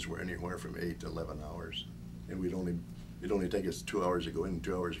missions were anywhere from 8 to 11 hours, and it'd only take us 2 hours to go in and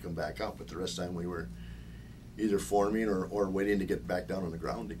 2 hours to come back up, but the rest of the time we were either forming or waiting to get back down on the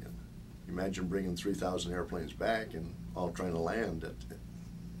ground again. Imagine bringing 3,000 airplanes back and all trying to land.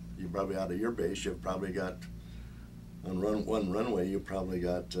 You probably out of your base, you've probably got, on one runway, you probably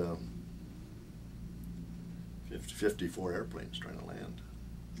got 54 airplanes trying to land.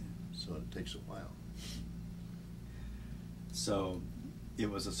 So so it takes a while. So it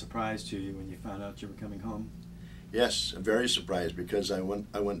was a surprise to you when you found out you were coming home? Yes, I'm very surprised because I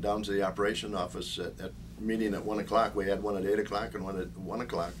went down to the operation office at meeting at 1 o'clock. We had one at 8 o'clock and one at 1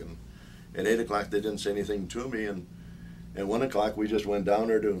 o'clock, and at 8 o'clock they didn't say anything to me, and at 1 o'clock we just went down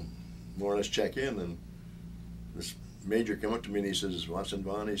there to more or less check in, and this major came up to me and he says, "Watson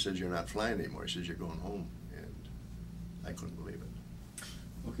Vaughn," he says, "you're not flying anymore." He says, "You're going home," and I couldn't believe it.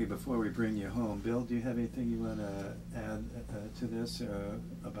 Okay, before we bring you home, Bill, do you have anything you want to add to this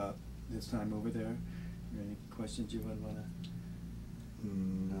about this time over there? Or any questions you would want to?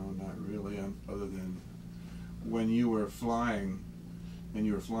 No, not really, other than when you were flying, and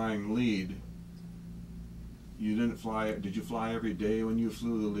you were flying lead, you didn't fly, did you fly every day when you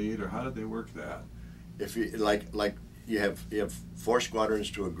flew the lead, or how did they work that? If you, like you have 4 squadrons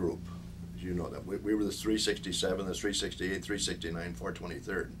to a group. You know that. We were the 367, the 368, 369,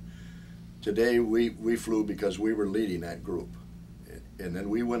 423rd. Today we flew because we were leading that group. And then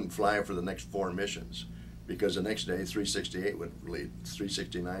we wouldn't fly for the next 4 missions, because the next day 368 would lead,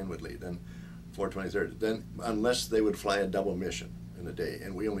 369 would lead, and 423rd. Then, unless they would fly a double mission in a day,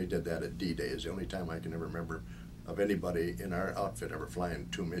 and we only did that at D-Day. Is the only time I can ever remember of anybody in our outfit ever flying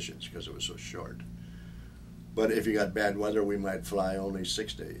 2 missions, because it was so short. But if you got bad weather, we might fly only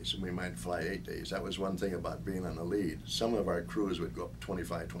 6 days, and we might fly 8 days. That was one thing about being on the lead. Some of our crews would go up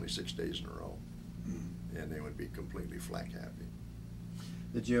 25, 26 days in a row, and they would be completely flak happy.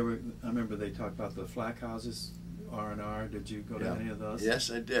 Did you ever, I remember they talked about the flak houses, R&R. Did you go to any of those? Yes,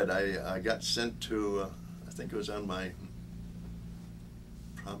 I did. I got sent to, I think it was on my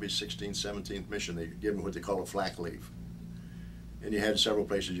probably 16th, 17th mission. They gave me what they call a flak leave. And you had several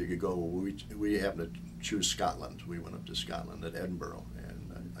places you could go. We happened to choose Scotland. We went up to Scotland at Edinburgh,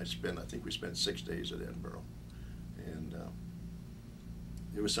 and I think we spent 6 days at Edinburgh. And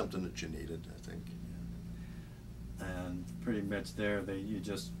it was something that you needed, I think. And pretty much there, you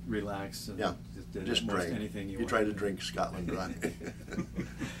just relaxed and just did just almost drank. anything you You wanted. tried to drink Scotland dry.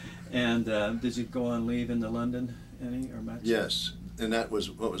 And did you go on leave into London any or much? Yes, and that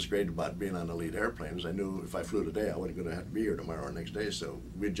was what was great about being on the lead airplane. Is I knew if I flew today, I wasn't going to have to be here tomorrow or next day. So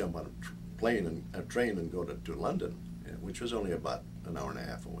we'd jump on a train and go to London, which was only about an hour and a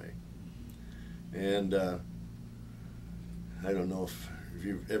half away. And I don't know if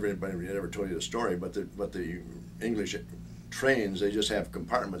everybody ever told you the story, but the English trains, they just have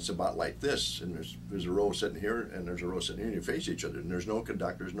compartments about like this, and there's a row sitting here and there's a row sitting here, and you face each other, and there's no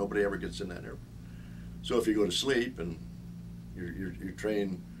conductors. Nobody ever gets in that airplane. So if you go to sleep and your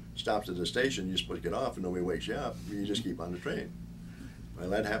train stops at the station, you're supposed to get off and nobody wakes you up, you just keep on the train. Well,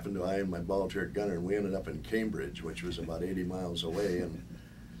 that happened to I and my volunteer gunner, and we ended up in Cambridge, which was about 80 miles away, and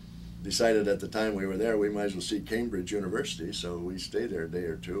decided at the time we were there we might as well see Cambridge University, so we stayed there a day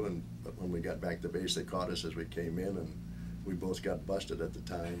or two, but when we got back to base they caught us as we came in, and we both got busted at the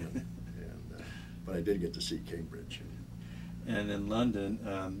time, but I did get to see Cambridge. And in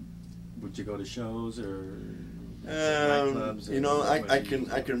London, would you go to shows or nightclubs? You know, I can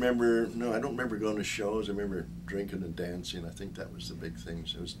remember. No, I don't remember going to shows. I remember drinking and dancing. I think that was the big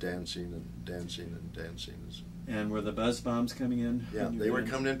things. It was dancing and dancing and dancing. And were the buzz bombs coming in? Yeah, they were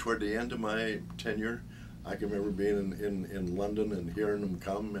coming in toward the end of my tenure. I can remember being in London and hearing them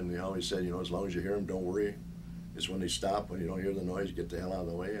come, and they always said, you know, as long as you hear them, don't worry. It's when they stop, when you don't hear the noise, get the hell out of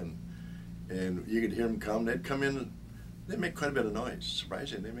the way. And you could hear them come. They'd come in, and they'd make quite a bit of noise.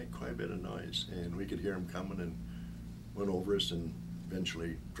 Surprisingly, they make quite a bit of noise. And we could hear them coming and went over us and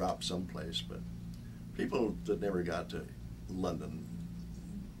eventually dropped someplace. But people that never got to London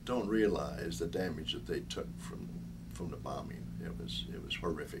don't realize the damage that they took from the bombing. It was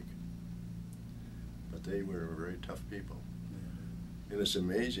horrific. But they were very tough people. And it's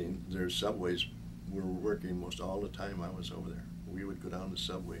amazing, their subways were working most all the time I was over there. We would go down the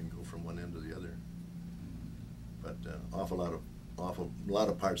subway and go from one end to the other. But a lot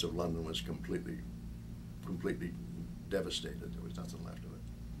of parts of London was completely devastated. There was nothing left of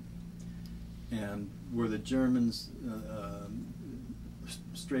it. And were the Germans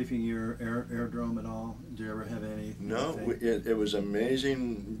strafing your aerodrome at all? Did you ever have any? No, it was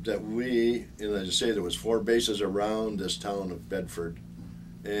amazing that and as I say, there was 4 bases around this town of Bedford,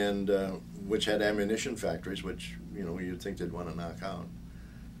 and which had ammunition factories, which, you know, you'd think they'd want to knock out.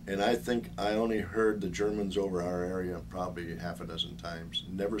 And I think I only heard the Germans over our area probably half a dozen times.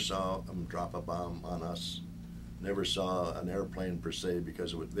 Never saw them drop a bomb on us. Never saw an airplane per se,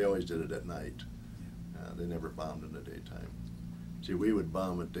 because they always did it at night. They never bombed in the daytime. See, we would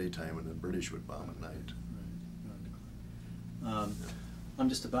bomb at daytime, and the British would bomb at night. Right. I'm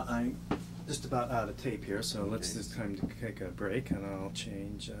just about. just about out of tape here, so let's Okay. just time to take a break, and I'll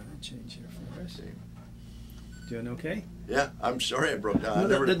change here for us. Okay. Doing okay? Yeah, I'm sorry I broke down. I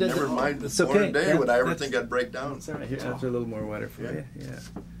No, never mind. it's More okay. a day Yeah, would I ever that's- think I'd break down. It's all right. Here, after a little more water for Yeah. you.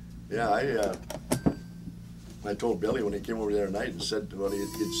 Yeah. Yeah, I told Billy when he came over there at night and said, well,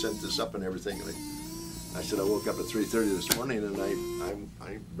 he'd sent this up and everything. And I said I woke up at 3:30 this morning, and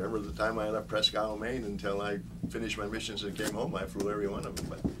I remember the time I left Presque Isle, Maine, until I finished my missions and came home. I flew every one of them.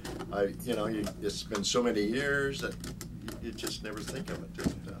 But it's been so many years that you just never think of it.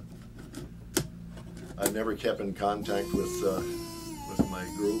 And, I never kept in contact with my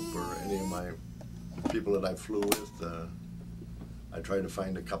group or any of my people that I flew with. I tried to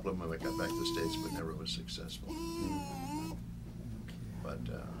find a couple of them when I got back to the States, but never was successful. But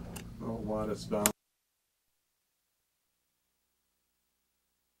Oh, what it's done.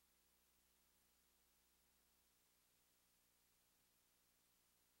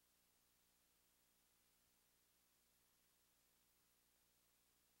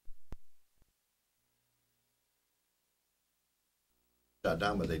 shot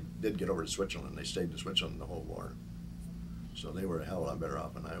down, but they did get over to Switzerland. They stayed in Switzerland the whole war. So they were a hell of a lot better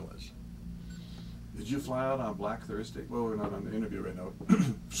off than I was. Did you fly out on Black Thursday? Well, we're not on the interview right now.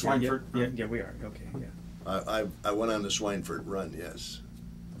 Schweinfurt? Yeah, we are. Okay, yeah. I went on the Schweinfurt run, yes.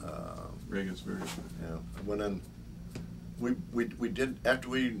 Regensburg. Yeah, I went on. We did, after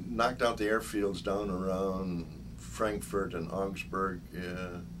we knocked out the airfields down around Frankfurt and Augsburg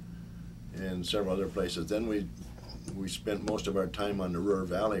and several other places, then we spent most of our time on the Ruhr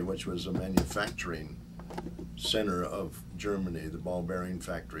Valley, which was a manufacturing center of Germany, the ball bearing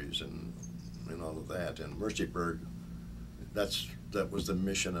factories and all of that. And Merseburg, that was the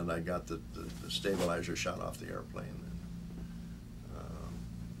mission, and I got the stabilizer shot off the airplane.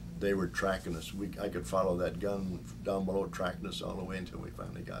 They were tracking us. I could follow that gun down below, tracking us all the way until we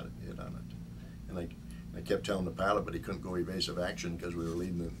finally got it, hit on it. And I kept telling the pilot, but he couldn't go evasive action because we were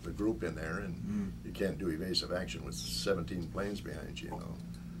leading the group in there, and you can't do evasive action with 17 planes behind you, you know.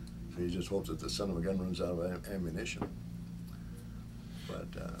 So you just hope that the son of a gun runs out of ammunition.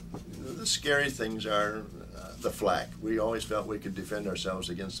 But the scary things are the flak. We always felt we could defend ourselves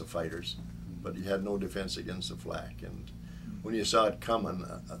against the fighters, but you had no defense against the flak. And when you saw it coming,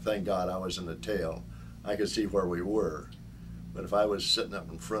 thank God I was in the tail. I could see where we were. But if I was sitting up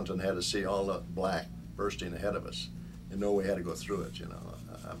in front and had to see all the black bursting ahead of us and know we had to go through it, you know,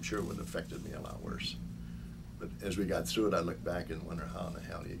 I'm sure it would have affected me a lot worse. But as we got through it, I look back and wonder how in the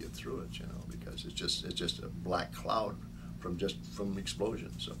hell you get through it, you know, because it's just a black cloud from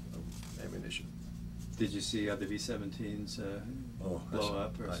explosions of ammunition. Did you see the B-17s blow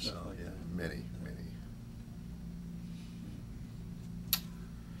up or I stuff saw, like yeah, that? many.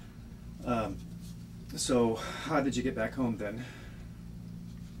 So how did you get back home then?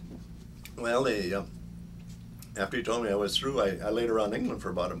 Well, after he told me I was through, I laid around England for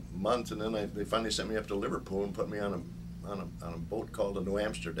about a month, and then they finally sent me up to Liverpool and put me on a boat called the New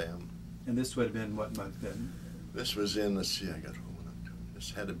Amsterdam. And this would have been what month then? This was in, let's see, I got home.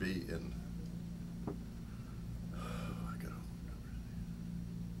 This had to be in,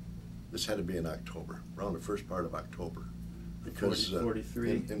 this had to be in October, around the first part of October. Because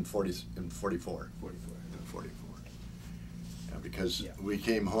 43? In 44. 44. In 44. Yeah, because Yeah. we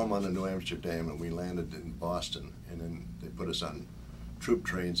came home on the New Amsterdam and we landed in Boston, and then they put us on troop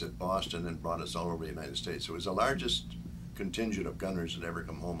trains at Boston and brought us all over the United States. It was the largest contingent of gunners that ever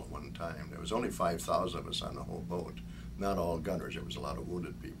come home at one time. There was only 5,000 of us on the whole boat. Not all gunners. There was a lot of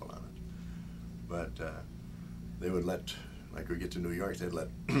wounded people on it. But they would let, like we get to New York, they'd let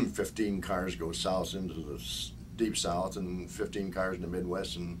 15 cars go south into the deep south and 15 cars in the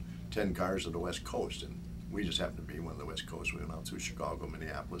Midwest and 10 cars to the West Coast. And we just happened to be one of the West Coast. We went out through Chicago,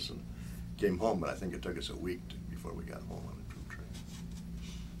 Minneapolis, and came home. But I think it took us a week before we got home on the troop train.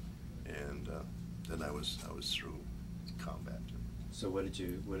 And then I was through combat. So what did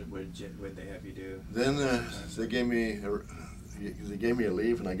they have you do? Then they gave me a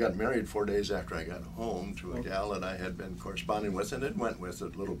leave, and I got married 4 days after I got home to a gal that I had been corresponding with, and it went with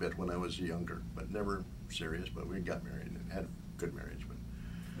it a little bit when I was younger, but never serious. But we got married and had a good marriage.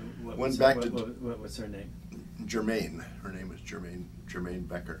 But what's her name? Germaine. Her name is Germaine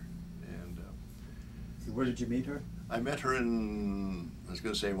Becker. And where did you meet her? I met her in, I was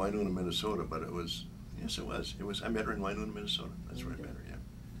going to say Winona, Minnesota, but it was, yes, it was. I met her in Winona, Minnesota. That's where I met her.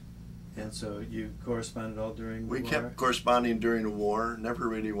 Yeah. And so you corresponded all during the war? We kept corresponding during the war, never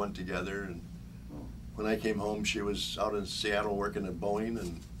really went together. And when I came home, she was out in Seattle working at Boeing,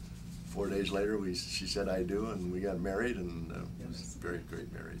 and 4 days later she said I do, and we got married, and it was a very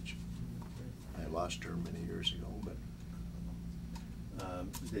great marriage. I lost her many years ago, but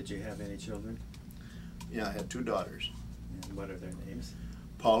Did you have any children? Yeah, I had 2 daughters. And what are their names?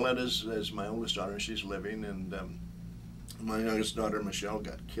 Paulette is my oldest daughter, and she's living, and my youngest daughter, Michelle,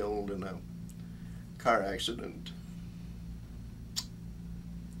 got killed in a car accident.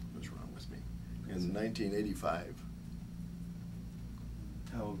 What's wrong with me? In 1985.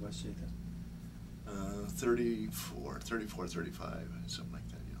 How old was she then? 34, 35, something like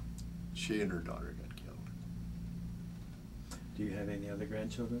that, you know. She and her daughter got killed. Do you have any other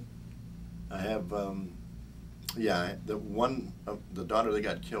grandchildren? I have, yeah, the daughter that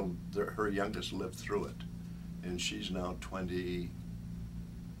got killed, her youngest lived through it, and she's now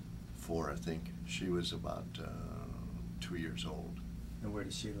 24, I think. She was about 2 years old. And where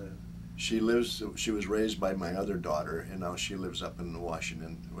does she live? She was raised by my other daughter, and now she lives up in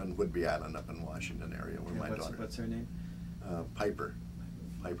Washington, in Whidbey Island, up in Washington area, where my daughter. What's her name? Piper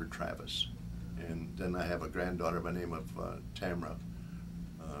Travis. And then I have a granddaughter by the name of Tamra.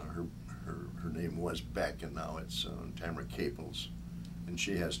 Her name was Beck, and now it's Tamra Caples, and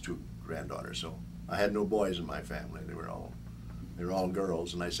she has 2 granddaughters. So I had no boys in my family; they were all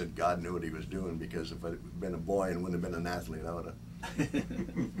girls. And I said God knew what He was doing, because if I'd been a boy and wouldn't have been an athlete, I would have.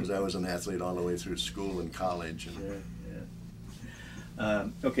 Because I was an athlete all the way through school and college. And yeah.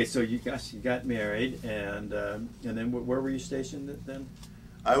 Okay, so you got married, and then where were you stationed then?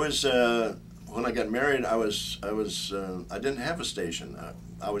 I was when I got married. I didn't have a station.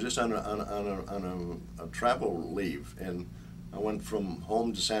 I was just on a travel leave, and I went from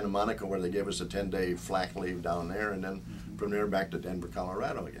home to Santa Monica, where they gave us a 10-day flak leave down there, and then from there back to Denver,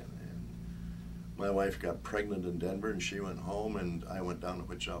 Colorado again. And my wife got pregnant in Denver, and she went home, and I went down to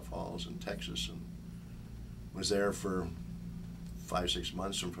Wichita Falls in Texas, and was there for 5-6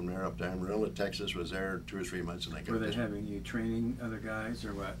 months, and from there up to Amarillo, Texas. Was there 2 or 3 months, and I got. Were they having you training other guys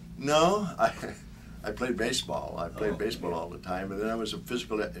or what? No, I played baseball. I played baseball all the time, and then I was a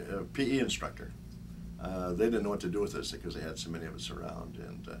physical PE instructor. They didn't know what to do with us because they had so many of us around,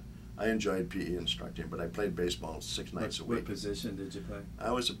 and I enjoyed PE instructing, but I played baseball 6 nights a week. What position did you play?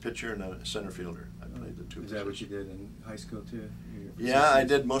 I was a pitcher and a center fielder. I played the 2 Is that what you did in high school too? Yeah, I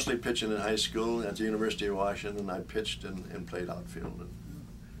did mostly pitching in high school at the University of Washington. I pitched and played outfield.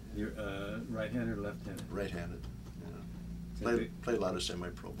 You're right-handed or left-handed? Right-handed. Yeah. Played a lot of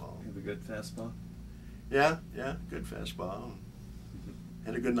semi-pro ball. You have a good fastball? Yeah, good fastball.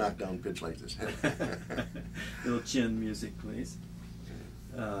 Had a good knockdown pitch like this. Little chin music, please.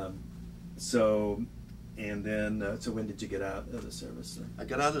 So when did you get out of the service? I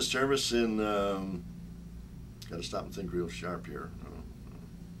got out of the service in, got to stop and think real sharp here,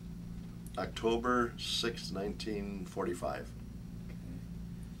 October 6th, 1945.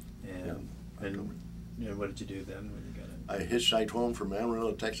 Okay. And what did you do then when you got it? I hitchhiked home from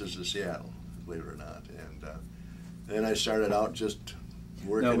Amarillo, Texas to Seattle, believe it or not. And then I started out just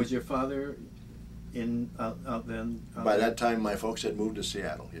working. Now, was your father out then? By that time, my folks had moved to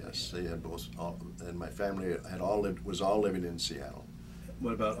Seattle. Yes, they had and my family was all living in Seattle.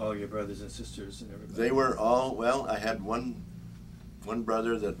 What about all your brothers and sisters and everybody? They were all, well, I had one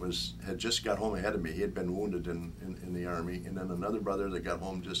brother that had just got home ahead of me. He had been wounded in the Army, and then another brother that got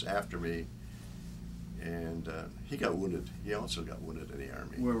home just after me, and he got wounded. He also got wounded in the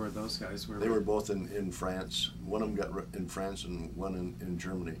Army. Where were those guys? They were both in France. One of them got in France and one in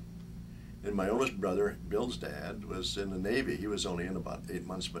Germany. And my oldest brother, Bill's dad, was in the Navy. He was only in about 8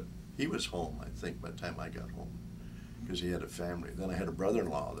 months, but he was home, I think, by the time I got home, because he had a family. Then I had a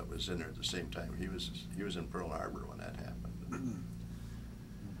brother-in-law that was in there at the same time. He was in Pearl Harbor when that happened.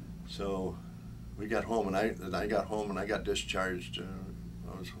 So we got home, and I got home, and I got discharged.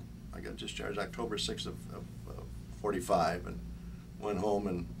 I got discharged October 6th of 45, and went home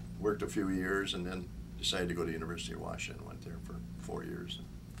and worked a few years, and then decided to go to the University of Washington. Went there for 4 years,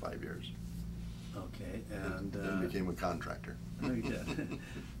 5 years. Okay, and then became a contractor. Oh, you did.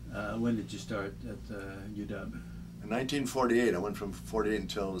 When did you start at UW? In 1948. I went from 48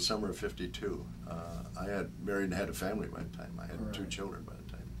 until the summer of 52. I had married and had a family by the time. I had 2 children by the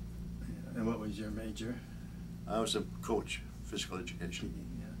time. Yeah. And what was your major? I was a coach, physical education.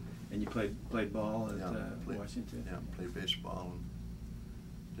 Yeah. And you played ball at Washington? Yeah, played baseball and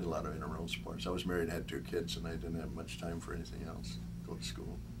did a lot of intramural sports. I was married and had 2 kids, and I didn't have much time for anything else. Go to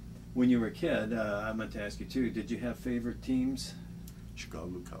school. When you were a kid, I meant to ask you too, did you have favorite teams?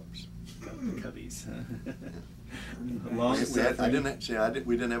 Chicago Cubs. The Cubbies.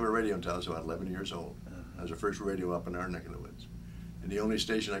 We didn't have a radio until I was about 11 years old. I was the first radio up in our neck of the woods. And the only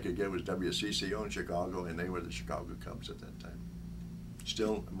station I could get was WCCO in Chicago, and they were the Chicago Cubs at that time.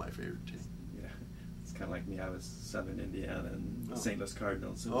 Still my favorite team. Yeah, it's kind of like me. I was Southern Indiana and Oh. St. Louis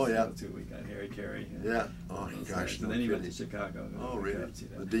Cardinals. Oh, yeah. That's who we got. Harry Carey. Yeah. Oh those gosh, guys. no And then he went to kidding. Chicago. Oh the really? Cubs, you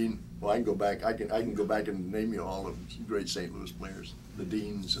know. The Dean. Well, I can go back. I can go back and name you all of great St. Louis players. The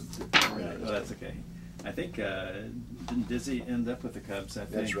Deans and. Right. Well, that's okay. I think didn't Dizzy end up with the Cubs? I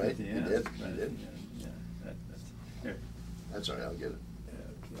think That's right. At the He end. did. But, He did. Yeah. That's here. That's all right. I'll get it.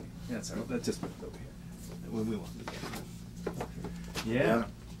 Okay. That's all right. Let's just put it over here. When we want to. Yeah. Yeah.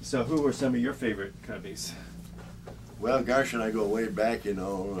 So, who were some of your favorite Cubbies? Well, Garsh and I go way back, you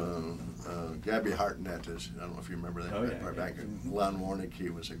know. Gabby Hartnett is, I don't know if you remember that. Oh, yeah, Far yeah. back. Mhm. Lon Warnick, he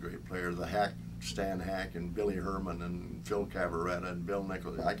was a great player. The Hack, Stan Hack, and Billy Herman, and Phil Cavaretta, and Bill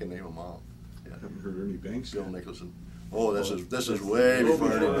Nicholson. I can name them all. Yeah. I haven't heard Ernie Banks Bill yet. Nicholson. Oh, this is way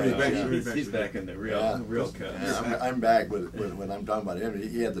before Ernie Banks. Yeah. He's back in the real Cubs. Yeah, I'm back with when I'm talking about him.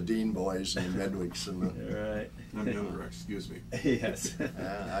 He had the Dean boys and Medwicks and the, Right. I'm younger, excuse me. Yes.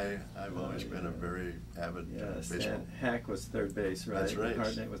 I've always been a very avid Yes. baseball. And Hack was third base, right? That's right.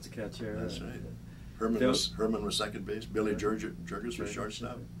 Hartnett was the catcher. That's right. Phil- Herman was second base. Billy Jurgis was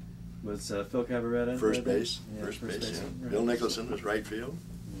shortstop. Was Phil Cavaretta First third base. Yeah, First base. Yeah. right. Bill Nicholson was right field.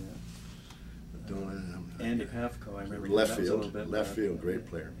 Yeah. Andy Pafko, I remember. Left that was a little field. bit Left field. Great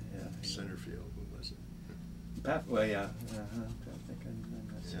player. Yeah. Center field. Who was it? Well, yeah. I think I'm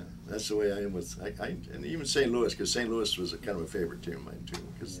not Yeah, sure. that's the way I am with. And even St. Louis, because St. Louis was a kind of a favorite team of mine too,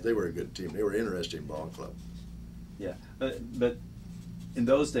 because they were a good team. They were an interesting ball club. Yeah, but in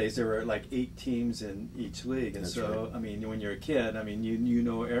those days there were like 8 teams in each league, and That's so right. I mean, when you're a kid, I mean, you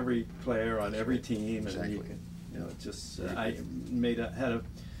know every player on That's every right. team, and you Exactly. can, you know, just Very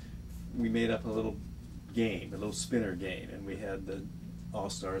we made up a little game, a little spinner game, and we had the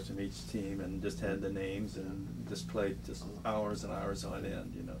all-stars from each team, and just had the names, and just played just hours and hours on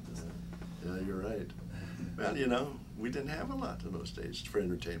end, you know. Just, Yeah, you're right. Well, you know, we didn't have a lot in those days for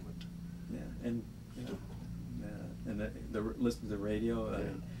entertainment. yeah, and you know, and listen to the radio. I Yeah.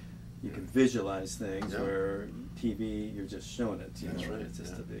 mean, you can visualize things, Yeah. where TV you're just showing it. You That's know, right. It's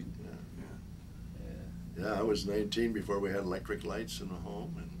just Yeah. a big. Yeah. Yeah, I was 19 before we had electric lights in the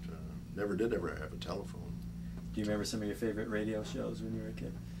home, and never did ever have a telephone. Do you remember some of your favorite radio shows when you were a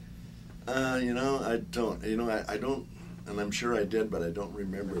kid? You know, I don't. You know, I don't, and I'm sure I did, but I don't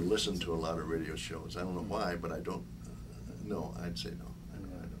remember listening to a lot of radio shows. I don't know why, but I don't. No, I'd say no. I don't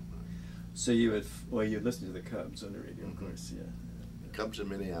know. So you would, you listen to the Cubs on the radio, of Mhm. course, yeah. Cubs in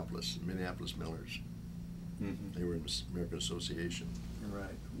Minneapolis Millers. Mm-hmm. They were in the American Association.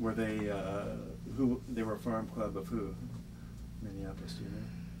 Right. Were they they were a farm club of who? Minneapolis, do you know?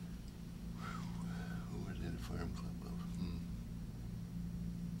 Who were they the farm club of?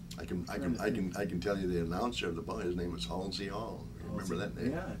 I can tell you the announcer of the ball. His name was Halsey Hall. You remember that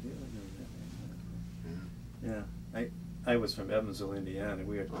name? Yeah, I do. I remember that name. Yeah. I was from Evansville, Indiana.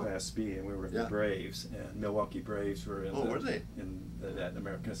 We had Class B, and we were the Yeah. Braves, and Milwaukee Braves were in. Were they? In that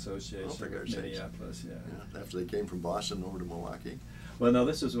American Association for of goodness sakes. Minneapolis? Yeah. Yeah, after they came from Boston over to Milwaukee. Well, no,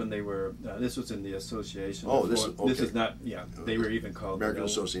 this was when they were. This was in the association. Oh, this before- is- This okay. is not. Yeah, they were even called American the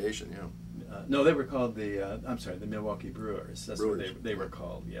Association. Yeah. No, they were called the. I'm sorry, the Milwaukee Brewers. That's Brewers. what they were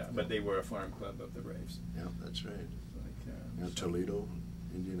called. Yeah, but they were a farm club of the Braves. Yeah, that's right. Like, Yeah, so- Toledo,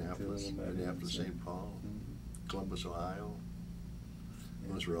 Indianapolis, Toledo, Minneapolis, yeah. St. Paul, Mhm. Columbus, Ohio.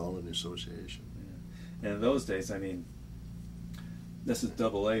 Yeah. Those were all in the association. Yeah. And in those days, I mean, this is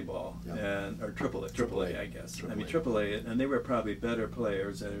AA ball, Yeah. or triple A, I guess. I mean, Triple A. AAA, and they were probably better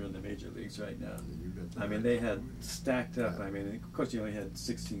players than are in the major leagues right now. You bet I mean, they're they right. had stacked up. Yeah. I mean, of course, you only had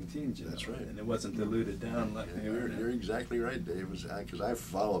 16 teams, you That's know, right. and it wasn't diluted down like Yeah, they are now. you're exactly right, Dave. Because I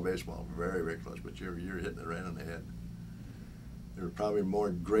follow baseball very, very close, but you're hitting it right on the head. There were probably more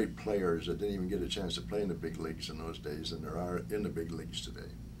great players that didn't even get a chance to play in the big leagues in those days than there are in the big leagues today.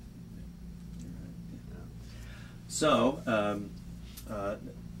 So,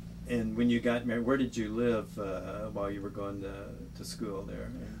 and when you got married, where did you live while you were going to school there?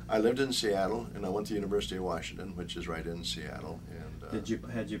 I lived in Seattle, and I went to University of Washington, which is right in Seattle. And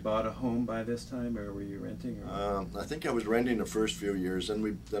Had you bought a home by this time, or were you renting? Or I think I was renting the first few years,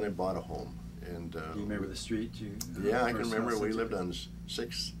 then I bought a home. And do you remember the street you? Yeah, I can first remember. house We that you lived got? on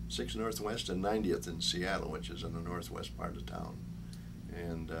 6 Northwest and 90th in Seattle, which is in the northwest part of town,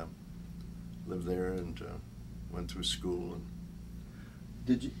 and lived there and went through school.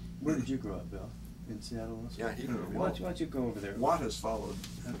 And Where did you grow up, Bill? In Seattle also? yeah, he grew Why up. don't you go over there? Watt has followed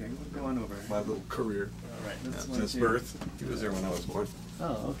Okay, we'll go on over. my little career All right, let's since see. birth. He was there when I was born.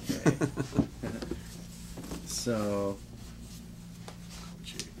 Oh, okay. So,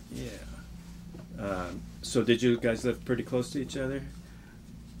 Gee. yeah. So did you guys live pretty close to each other?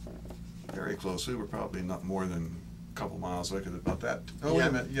 Very close. We were probably not more than a couple miles away, 'cause about that. Oh, wait Yeah.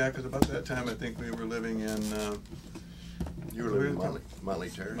 a minute. Yeah, 'cause about that time, I think we were living in. You were living in Motley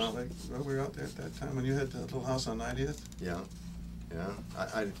Terrace. Motley. Well, we were out there at that time when you had that little house on 90th. Yeah, yeah.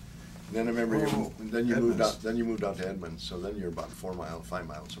 Then I remember then you moved out. Then you moved out to Edmonds. So then you're about 5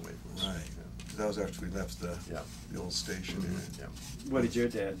 miles away from us. Right. Yeah. That was after we left the old station. Yeah. What did your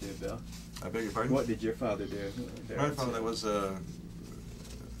dad do, Bill? I beg your pardon? What did your father do? My father was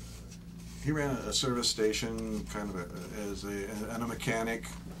he ran a service station, kind of and a mechanic,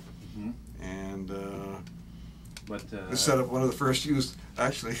 and we set up one of the first used.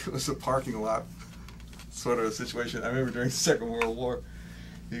 Actually, it was a parking lot sort of a situation. I remember during the Second World War,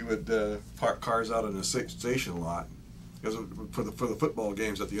 he would park cars out in the station lot because for the football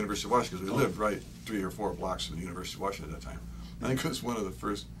games at the University of Washington. Because we lived right 3 or 4 blocks from the University of Washington at that time. I think it was one of the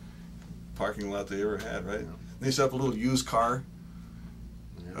first parking lot they ever had, right? And they set up a little used car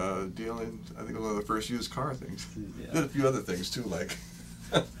deal, and I think it was one of the first used car things. Yeah. Did a few other things too, like.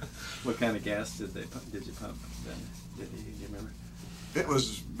 What kind of gas did you pump then? Do you remember? It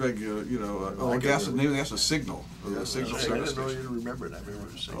was regular, gas. The name of the gas was Signal. It was a Signal I service didn't know station. you remembered. I remember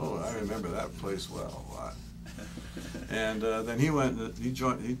it was Signal. Oh, I remember that place well a lot. And then he went. He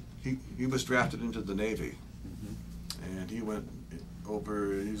joined. He was drafted into the Navy, and he went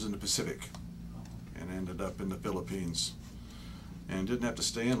over. He was in the Pacific, and ended up in the Philippines, and didn't have to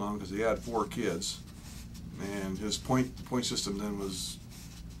stay in long because he had 4 kids, and his point system then was,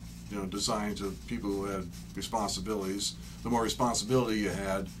 designed to people who had responsibilities. The more responsibility you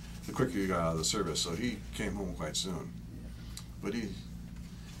had, the quicker you got out of the service. So he came home quite soon, but he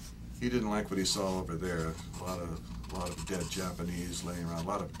didn't like what he saw over there. A lot of dead Japanese laying around. A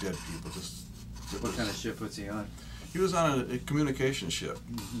lot of dead people. What kind of ship was he on? He was on a communication ship,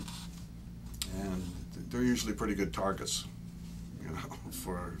 and they're usually pretty good targets,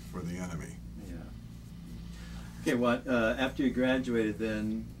 for the enemy. Yeah. Okay. What after you graduated,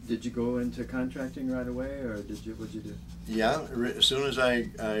 then did you go into contracting right away, or what'd you do? Yeah, as soon as I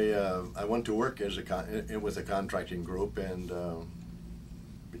went to work as with a contracting group and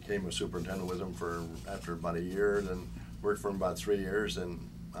became a superintendent with them after about a year. Then worked for them about 3 years, and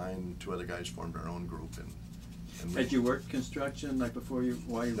I and 2 other guys formed our own group. And Had you worked construction like while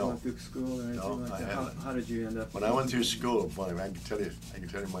you went through school or anything like that? I haven't. How did you end up? When I went through school, boy, I can tell you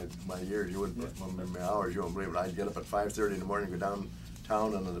my years. You wouldn't, my hours. You won't believe it. I'd get up at 5:30 in the morning, go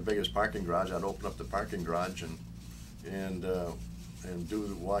downtown into the biggest parking garage. I'd open up the parking garage and do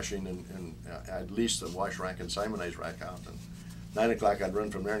the washing, and I'd lease the wash rack and Simonize rack out. And 9 o'clock, I'd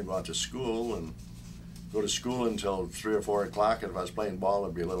run from there and go out to school and go to school until 3 or 4 o'clock. And if I was playing ball,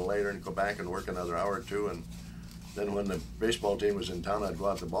 it'd be a little later, and go back and work another hour or 2. And then when the baseball team was in town, I'd go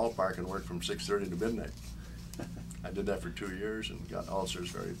out to the ballpark and work from 6:30 to midnight. I did that for 2 years and got ulcers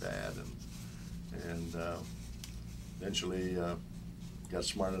very bad, and eventually got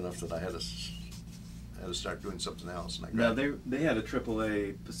smart enough that I had to start doing something else. And Now they had a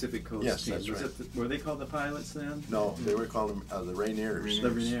AAA Pacific Coast team. That's right. Were they called the Pilots then? No, they were called the Rainiers. The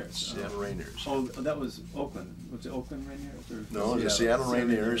Rainiers. Seattle Rainiers. Oh, that was Oakland. Was it Oakland Rainiers? Or No, the Seattle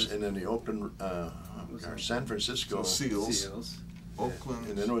Rainiers, and then the Oakland, San Francisco Seals. Oakland.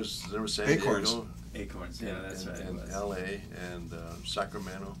 and then there was San Acorns. Diego, Acorns. Yeah, that's right. and L.A. and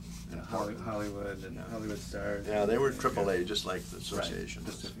Sacramento and Portland. Hollywood and Hollywood Stars. Yeah, they were AAA, just like the association.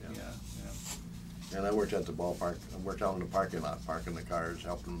 Right. Pacific, yeah. And I worked at the ballpark. I worked out in the parking lot, parking the cars,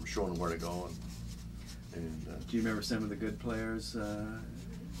 helping them, showing them where to go. And do you remember some of the good players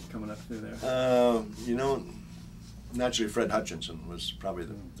coming up through there? Naturally, Fred Hutchinson was probably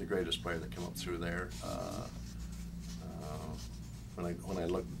the greatest player that came up through there. When I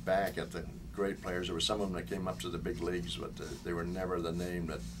look back at the great players, there were some of them that came up to the big leagues, but they were never the name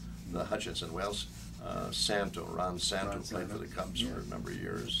that the Hutchinson. Ron Santo played for the Cubs for a number of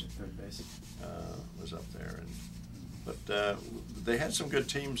years. Third basic. Was up there, but they had some good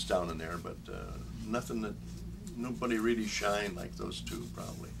teams down in there, but nobody really shined like those 2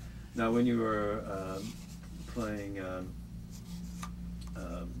 probably. Now, when you were playing,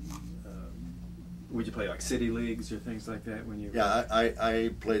 would you play like city leagues or things like that when you? Yeah,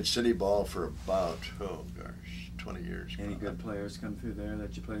 I played city ball for about 20 years. Any probably. good players come through there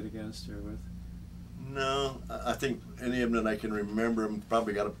that you played against or with? No, I think any of them that I can remember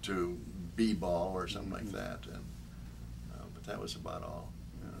probably got up to B-ball or something like that, and but that was about all.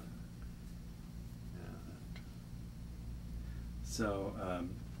 So,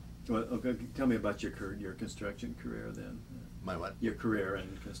 tell me about your construction career then. My what? Your career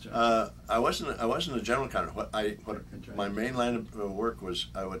in construction. I wasn't a general contractor. My main line of work was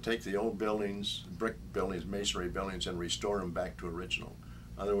I would take the old buildings, brick buildings, masonry buildings, and restore them back to original.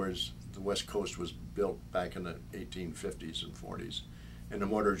 In other words, the the West Coast was built back in the 1850s and 40s, and the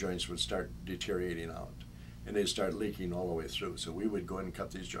mortar joints would start deteriorating out, and they'd start leaking all the way through. So we would go in and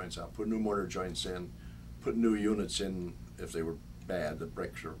cut these joints out, put new mortar joints in, put new units in if they were bad, the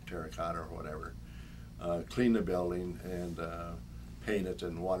bricks or terracotta or whatever, clean the building and paint it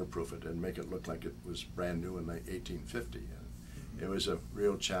and waterproof it and make it look like it was brand new in 1850. And it was a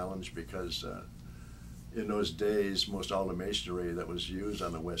real challenge because in those days, most all the masonry that was used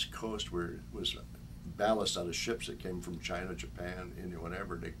on the West Coast was ballast out of ships that came from China, Japan, India,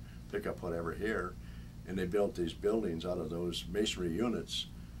 whatever, to pick up whatever here. And they built these buildings out of those masonry units.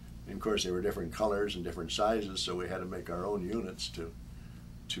 And of course, they were different colors and different sizes, so we had to make our own units to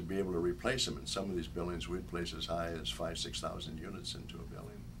be able to replace them. And some of these buildings we'd place as high as 5,000 to 6,000 units into a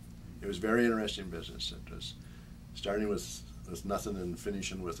building. It was very interesting business. It was starting with nothing and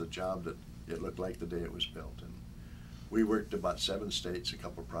finishing with a job that it looked like the day it was built. And we worked about 7 states, a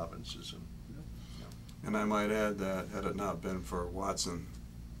couple provinces. And I might add that had it not been for Watson,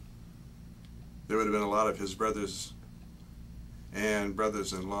 there would have been a lot of his brothers and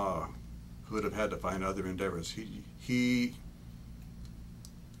brothers-in-law who would have had to find other endeavors. He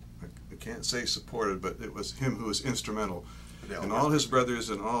I can't say supported, but it was him who was instrumental. And all his brothers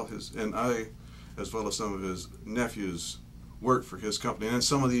and I, as well as some of his nephews, worked for his company. And then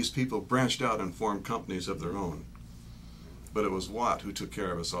some of these people branched out and formed companies of their own. But it was Watt who took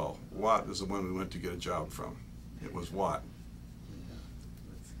care of us all. Watt is the one we went to get a job from. It was Watt.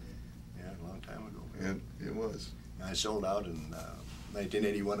 Yeah, a long time ago. And it was. I sold out in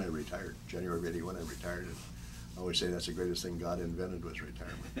 1981. I retired. January of 81, I retired. And I always say that's the greatest thing God invented was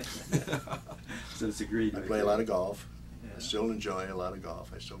retirement. So it's agreed. I play a lot of golf. Yeah. I still enjoy a lot of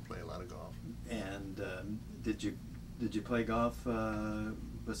golf. I still play a lot of golf. And did you play golf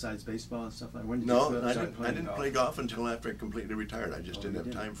besides baseball and stuff like that? When did No, you I start didn't play golf until after I completely retired. I just Oh, didn't you have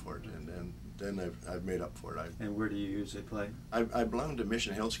didn't? time for it, and then I've made up for it. And where do you usually play? I belonged to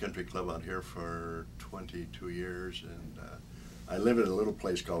Mission Hills Country Club out here for 22 years, and I live at a little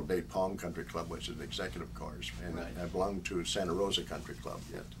place called Date Palm Country Club, which is an executive course, and Right. I belong to Santa Rosa Country Club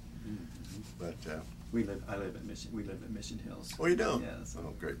yet. Mm-hmm. But I live at Mission. We live at Mission Hills. oh, you do? Yeah. So.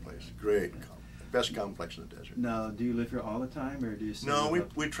 Oh, great place, great, best complex in the desert. Now, do you live here all the time, or do you? No, live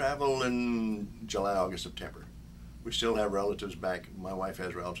up? we travel in July, August, September. We still have relatives back. My wife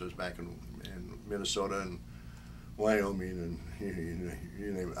has relatives back in Minnesota and Wyoming and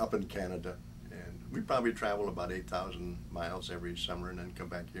you name it, up in Canada. And we probably travel about 8,000 miles every summer and then come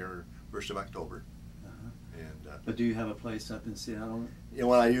back here 1st of October. Uh-huh. And But do you have a place up in Seattle? you know,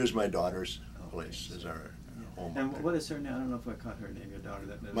 well, I use my daughter's Okay, place as so- our home. And up there. what is her name? I don't know if I caught her name. Your daughter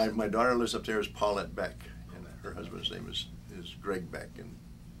that lives. My daughter lives up there is Paulette Beck, and her husband's name is Greg Beck, and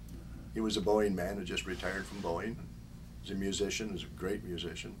he was a Boeing man who just retired from Boeing. He's a musician, he's a great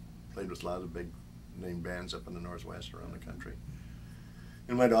musician, played with a lot of big name bands up in the Northwest around the country.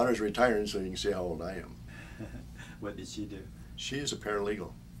 And my daughter's retiring, so you can see how old I am. What did she do? She is a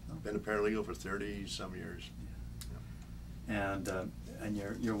paralegal, Oh. been a paralegal for 30-some years. And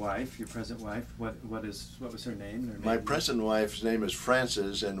your wife, your present wife, what was her name? Her My name? present wife's name is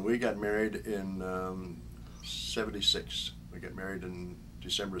Frances, and we got married in 76. We got married in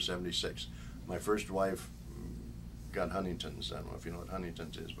December 76. My first wife got Huntington's. I don't know if you know what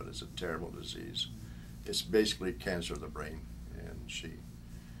Huntington's is, but it's a terrible disease. It's basically cancer of the brain, and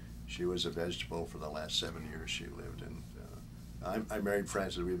she was a vegetable for the last 7 years she lived. And I married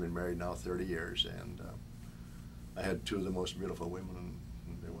Frances. We've been married now 30 years, and I had 2 of the most beautiful women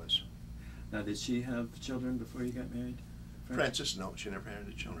there was. Now, did she have children before you got married? Frances, no, she never had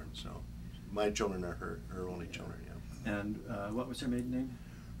any children. So my children are her only children. Yeah. And what was her maiden name?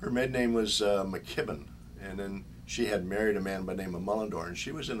 Her maiden name was McKibben, and then she had married a man by the name of Mullendore, and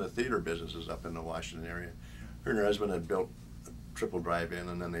she was in the theater businesses up in the Washington area. Her and her husband had built a triple drive-in,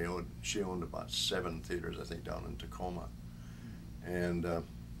 and then she owned about 7 theaters, I think, down in Tacoma. And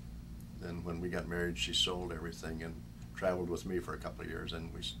then when we got married, she sold everything and traveled with me for a couple of years,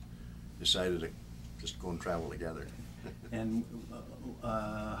 and we decided to just go and travel together. And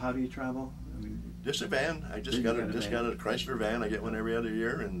how do you travel? I mean, Just a van. I just You got got a got a Chrysler van. I get one every other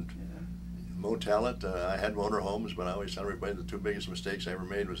year, and yeah. motel it. I had motorhomes, but I always tell everybody the 2 biggest mistakes I ever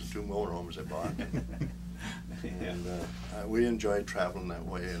made was the 2 motorhomes I bought. And we enjoy traveling that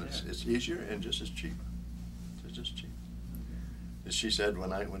way, and it's easier and just as cheap. It's just cheap. As she said,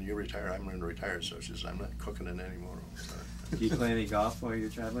 when you retire, I'm going to retire. So she says, I'm not cooking in any motorhomes. Do you play any golf while you're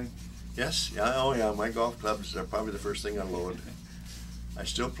traveling? Yes, yeah, oh yeah. My golf clubs are probably the first thing I load. I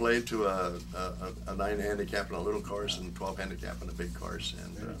still play to a 9 handicap in a little course and 12 handicap in a big course.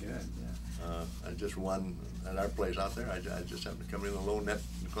 And Very good. Yeah. I just won at our place out there. I just happened to come in the low net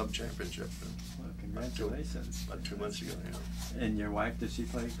club championship. Well, congratulations. About 2 months ago. Yeah. And your wife, does she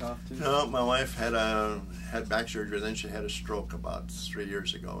play golf too? No, my wife had back surgery. Then she had a stroke about 3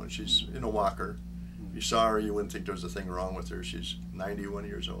 years ago, and she's in a walker. If you saw her, you wouldn't think there was a thing wrong with her. She's 91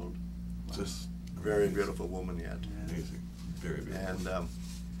 years old. Wow. Just Very beautiful woman yet. amazing. Very beautiful. And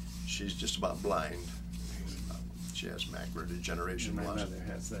she's just about blind. She has macular degeneration. My mother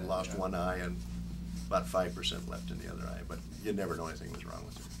has that, Lost yeah. one eye and about 5% left in the other eye. But you never know anything was wrong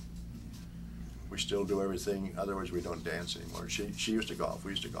with her. We still do everything. Otherwise, we don't dance anymore. She used to golf.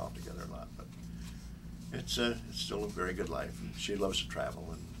 We used to golf together a lot. But it's still a very good life. She loves to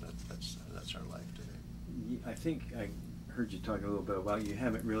travel, and that's our life today. I think I heard you talk a little bit about you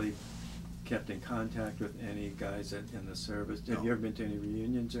haven't really kept in contact with any guys in the service. Have No. you ever been to any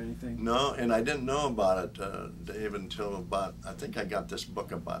reunions or anything? No, and I didn't know about it, Dave, until about, I think I got this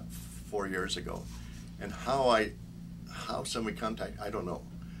book about 4 years ago. And how somebody contact, I don't know.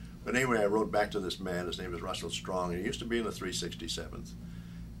 But anyway, I wrote back to this man. His name is Russell Strong, and he used to be in the 367th.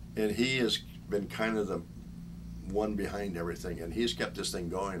 And he has been kind of the one behind everything, and he's kept this thing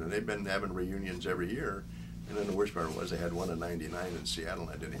going. And they've been having reunions every year. And then the worst part was they had one in '99 in Seattle,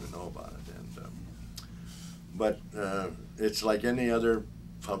 and I didn't even know about it. But it's like any other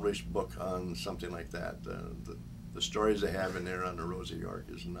published book on something like that. The stories they have in there on the Rosa York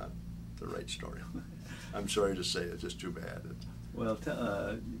is not the right story. I'm sorry to say, it's just too bad. Well,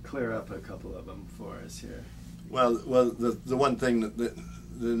 clear up a couple of them for us here. Well, the one thing that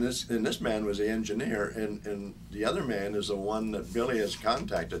this man was the engineer, and the other man is the one that Billy has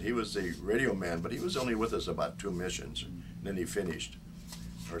contacted. He was the radio man, but he was only with us about 2 missions, and then he finished,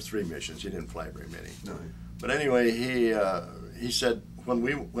 or 3 missions. He didn't fly very many. No. But anyway, he said when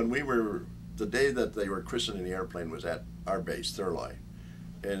we were, the day that they were christening the airplane was at our base, Thurloy,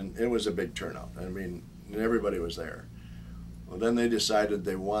 and it was a big turnout. I mean, everybody was there. Well, then they decided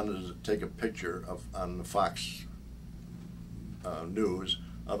they wanted to take a picture on the Fox News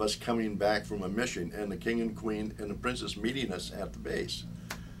of us coming back from a mission, and the King and Queen and the Princess meeting us at the base.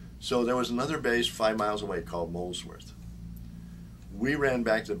 So there was another base 5 miles away called Molesworth. We ran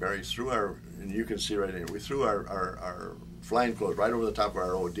back to the barracks, threw our, and you can see right here, we threw our flying clothes right over the top of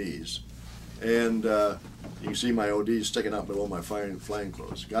our ODs. And you can see my ODs sticking out below my flying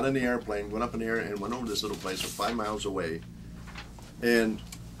clothes. Got in the airplane, went up in the air, and went over this little place 5 miles away. And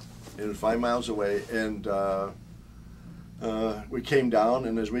 5 miles away, and we came down,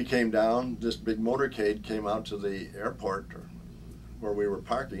 and as we came down, this big motorcade came out to the airport where we were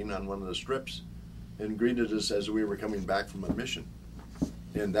parking on one of the strips and greeted us as we were coming back from a mission.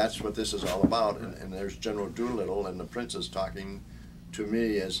 And that's what this is all about. And there's General Doolittle and the Princess talking to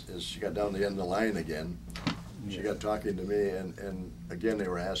me as she got down the end of the line again. She got talking to me, and again they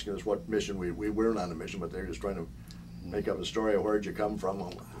were asking us what mission we weren't on a mission, but they were just trying to make up a story of where'd you come from,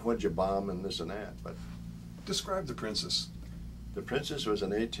 what'd you bomb, and this and that. But Describe the princess. the Princess was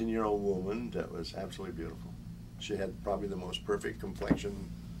an 18-year-old woman that was absolutely beautiful. She had probably the most perfect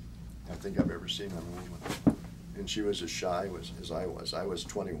complexion I think I've ever seen on a woman. And she was as shy as I was. I was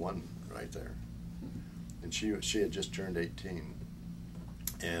 21 right there. And she had just turned 18.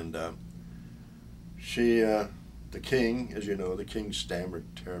 And the king, as you know, the king stammered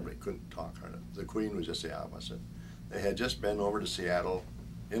terribly, couldn't talk hard. The Queen was just the opposite. They had just been over to Seattle,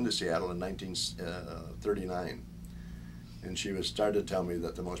 into Seattle in 1939. And she started to tell me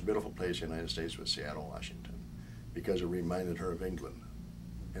that the most beautiful place in the United States was Seattle, Washington, because it reminded her of England.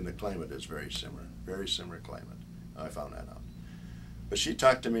 And the climate is very similar climate. I found that out. But she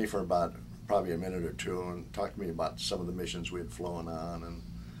talked to me for about probably a minute or two and talked to me about some of the missions we had flown on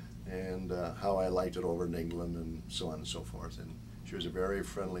and how I liked it over in England and so on and so forth. And she was a very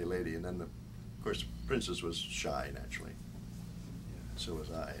friendly lady. And then, of course, the Princess was shy, naturally. So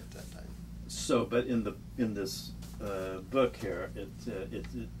was I at that time. So, but in this book here, it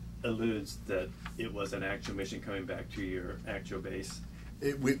alludes that it was an actual mission coming back to your actual base.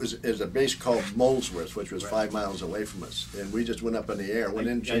 It was a base called Molesworth, which was Right. 5 miles away from us, and we just went up in the air, went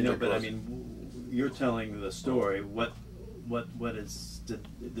in. I know, but I mean, you're telling the story. What is?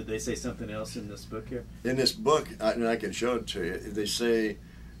 Did they say something else in this book here? In this book, and I can show it to you, they say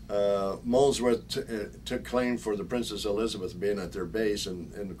Molesworth took claim for the Princess Elizabeth being at their base,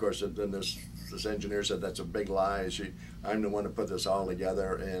 and of course then this engineer said that's a big lie. I'm the one who put this all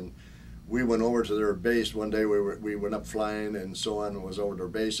together, and we went over to their base one day. We went up flying and so on, and was over to their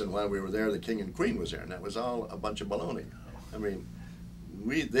base, and while we were there, the King and Queen was there, and that was all a bunch of baloney. I mean,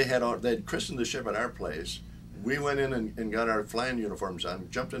 they had christened the ship at our place, We went in and got our flying uniforms on,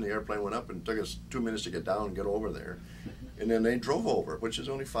 jumped in the airplane, went up, and took us 2 minutes to get down and get over there. And then they drove over, which is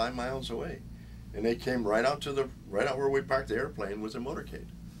only 5 miles away. And they came right out where we parked the airplane with a motorcade.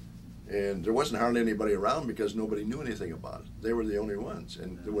 And there wasn't hardly anybody around because nobody knew anything about it. They were the only ones.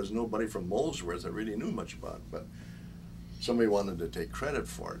 And there was nobody from Molesworth that really knew much about it. But somebody wanted to take credit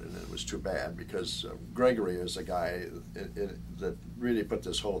for it, and it was too bad because Gregory is the guy that really put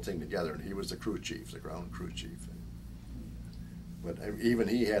this whole thing together, and he was the crew chief, the ground crew chief. But even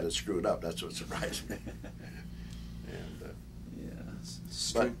he had it screwed up. That's what surprised me. And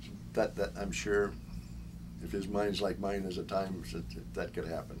but that I'm sure, if his mind's like mine, there's a time that could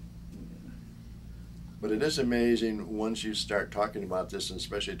happen. But it is amazing once you start talking about this, and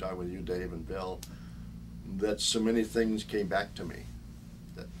especially talking with you, Dave and Bill, that so many things came back to me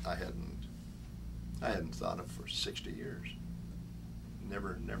that I hadn't thought of for 60 years.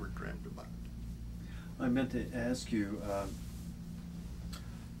 Never dreamt about it. I meant to ask you,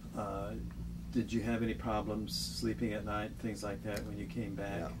 did you have any problems sleeping at night, things like that, when you came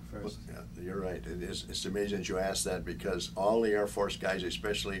back first? Well, yeah, you're right. It's amazing that you asked that because all the Air Force guys,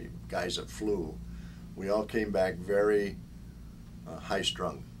 especially guys that flew, we all came back very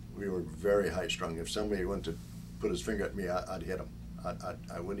high-strung. We were very high-strung. If somebody went to put his finger at me, I'd hit him.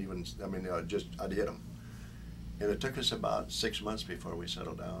 I wouldn't even, I'd hit him. And it took us about 6 months before we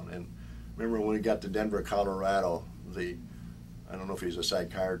settled down. And remember when we got to Denver, Colorado, I don't know if he's a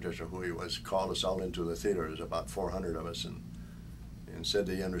psychiatrist or who he was, called us all into the theater. There's about 400 of us, and said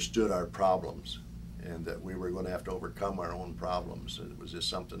they understood our problems and that we were going to have to overcome our own problems. It was just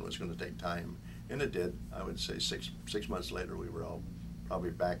something that was going to take time. And it did. I would say six months later, we were all probably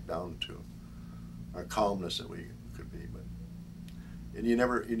back down to our calmness that we could be. And you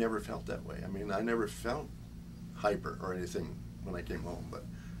never felt that way. I mean, I never felt hyper or anything when I came home, but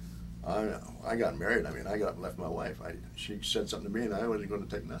I got married. I mean, I got up and left my wife. She said something to me, and I wasn't going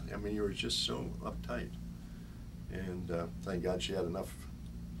to take nothing. I mean, you were just so uptight. And thank God she had enough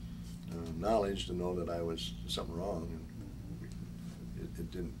knowledge to know that I was something wrong, and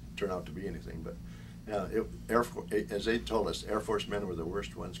it didn't turn out to be anything. But yeah, as they told us, Air Force men were the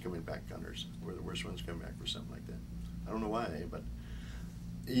worst ones coming back. Gunners were the worst ones coming back for something like that. I don't know why, but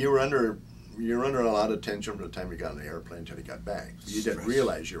you're under a lot of tension from the time you got on the airplane until you got back. You didn't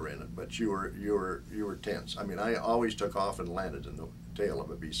realize you were in it, but you were tense. I mean, I always took off and landed in the tail of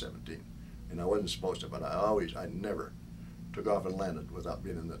a B-17, and I wasn't supposed to, but I never took off and landed without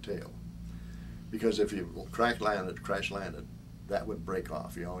being in the tail, because if you crash landed, that would break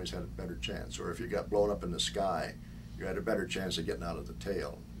off. You always had a better chance. Or if you got blown up in the sky, you had a better chance of getting out of the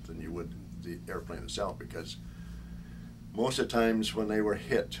tail than you would the airplane itself, because most of the times when they were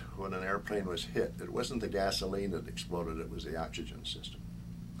hit, when an airplane was hit, it wasn't the gasoline that exploded, it was the oxygen system.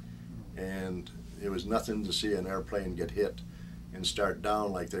 And it was nothing to see an airplane get hit and start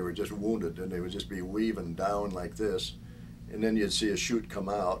down like they were just wounded, and they would just be weaving down like this, and then you'd see a chute come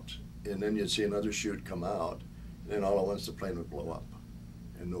out, and then you'd see another chute come out, and then all at once the plane would blow up,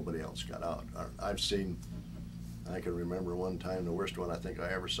 and nobody else got out. I can remember one time, the worst one I think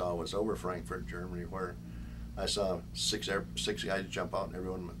I ever saw was over Frankfurt, Germany, where I saw six guys jump out, and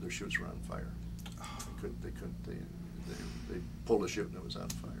everyone, their chutes were on fire. They pulled a chute and it was on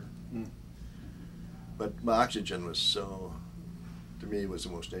fire. Mm. But my oxygen was to me, it was the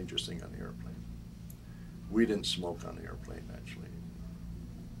most dangerous thing on the airplane. We didn't smoke on the airplane, actually.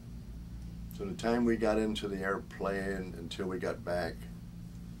 So the time we got into the airplane until we got back,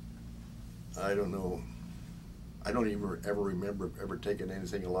 I don't know. I don't even ever remember ever taking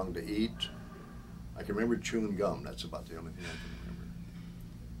anything along to eat. I can remember chewing gum. That's about the only thing I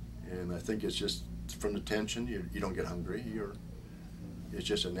can remember. And I think it's just from the tension. You don't get hungry. It's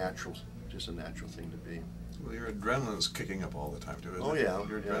just a natural thing to be. Well, your adrenaline's kicking up all the time too, isn't it? Oh yeah.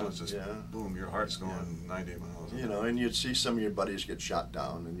 Your adrenaline's just boom. Your heart's going 90 miles. You know, and you'd see some of your buddies get shot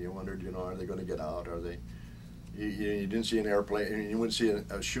down, and you wondered, are they going to get out? Are they? You didn't see an airplane, and you wouldn't see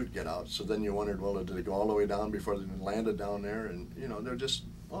a chute get out. So then you wondered, well, did they go all the way down before they landed down there? And they're just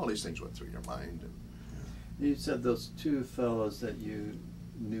all these things went through your mind. You said those two fellows that you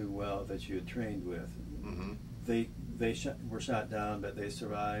knew well, that you had trained with, mm-hmm. they were shot down, but they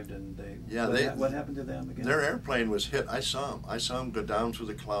survived, and what happened to them again? Their airplane was hit. I saw them go down through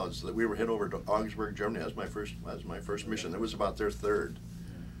the clouds. We were hit over to Augsburg, Germany. That was my first mission. It was about their third.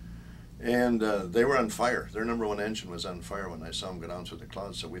 And they were on fire. Their number one engine was on fire when I saw them go down through the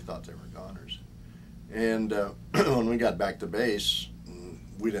clouds, so we thought they were goners. And when we got back to base,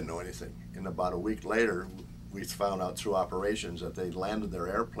 we didn't know anything. And about a week later, we found out through operations that they landed their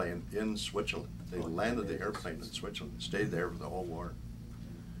airplane in Switzerland. They landed the airplane in Switzerland, stayed there for the whole war.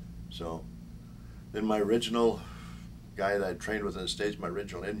 So Then my original guy that I trained with in the States, my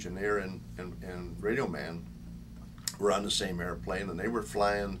original engineer and radio man, were on the same airplane, and they were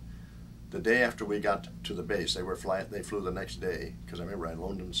flying the day after we got to the base. They flew the next day, because I remember I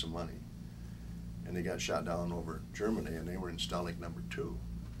loaned them some money. And they got shot down over Germany, and they were in Stalik number 2.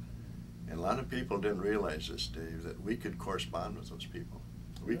 And a lot of people didn't realize this, Dave, that we could correspond with those people.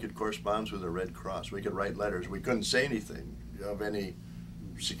 We could correspond with the Red Cross. We could write letters. We couldn't say anything of any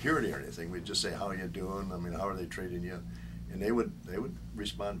security or anything. We'd just say, how are you doing? I mean, how are they treating you? And they would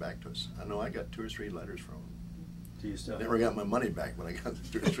respond back to us. I know I got 2 or 3 letters from them. Do you still Never got my money back when I got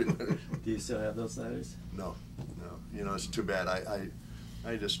the 2 or 3 letters. Do you still have those letters? No. You know, it's too bad. I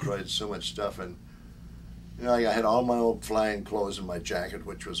destroyed so much stuff, and you know, I had all my old flying clothes in my jacket,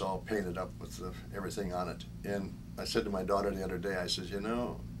 which was all painted up with everything on it. And I said to my daughter the other day, I said, you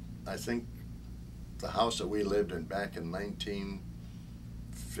know, I think the house that we lived in back in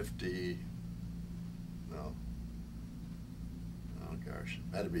 1950, no, oh gosh,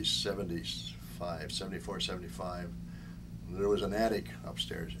 it had to be 75, 74, 75. There was an attic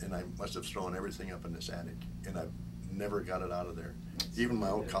upstairs, and I must have thrown everything up in this attic, and I've never got it out of there. Even my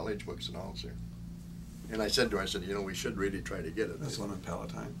old college books and all is there. And I said to her, I said, you know, we should really try to get it. That's one in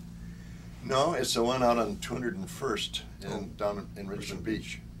Palatine. No, it's the one out on 201st down in Richmond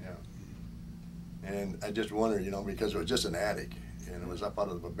Beach. Yeah. And I just wondered, you know, because it was just an attic, and it was up out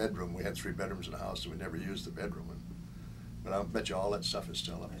of a bedroom. We had 3 bedrooms in the house, and we never used the bedroom. But I'll bet you all that stuff is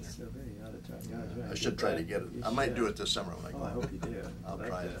still up there. Still there. You ought to try. I should try to get it. I might do it this summer when I go. Oh, I hope you do. I'll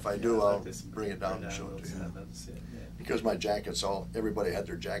try it. If I do, I'll bring it down and show it to you. Because my jackets, everybody had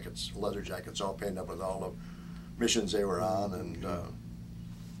their jackets, leather jackets, all painted up with all the missions they were on, and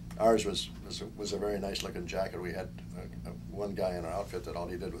ours was a very nice looking jacket. We had one guy in our outfit that all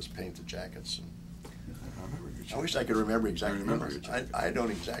he did was paint the jackets. And I wish I could remember exactly. I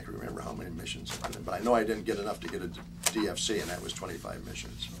don't exactly remember how many missions I did, but I know I didn't get enough to get a DFC, and that was 25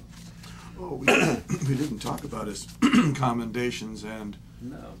 missions. Oh, we didn't talk about his commendations and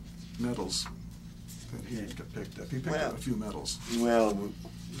medals that he picked up. He picked up a few medals. Well,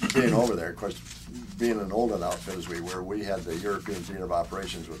 being over there, of course, being an old outfit as we were, we had the European Theater of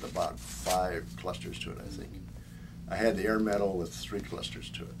Operations with about 5 clusters to it, I think. I had the Air Medal with 3 clusters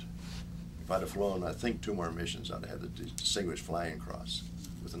to it. If I'd have flown, I think, 2 more missions, I'd have had the Distinguished Flying Cross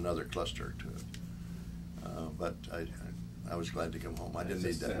with another cluster to it. But I was glad to come home. I didn't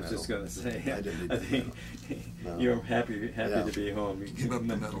need that medal. I was just going to say, I didn't need that medal. No. You're happy to be home. Give up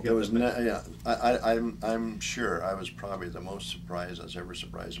the medal. It was I'm sure I was probably the most surprised I was ever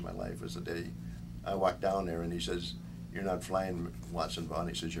surprised in my life was the day I walked down there and he says, "You're not flying, Watson Vaughn."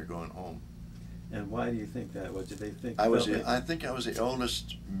 He says, "You're going home." And why do you think that? What did they think? I think I was the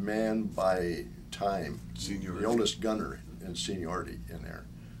oldest man by time, seniority. The oldest gunner in seniority in there.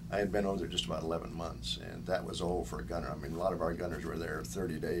 I had been over there just about 11 months, and that was old for a gunner. I mean, a lot of our gunners were there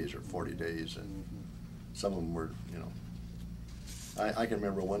 30 days or 40 days, and some of them were, you know. I can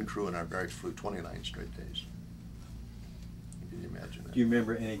remember one crew in our barracks flew 29 straight days. Can you imagine that? Do you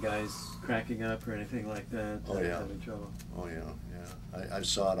remember any guys cracking up or anything like that? Oh, yeah. Having trouble? Oh, yeah. I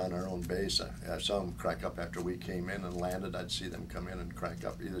saw it on our own base. I saw them crack up after we came in and landed. I'd see them come in and crack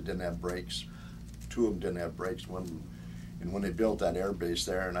up. Either didn't have brakes. 2 of them didn't have brakes. And when they built that air base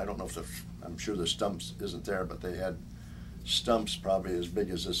there, and I don't know if I'm sure the stumps isn't there, but they had stumps probably as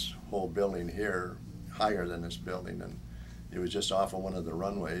big as this whole building here, higher than this building, and it was just off of one of the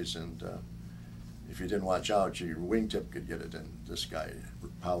runways, and if you didn't watch out, your wingtip could get it, and this guy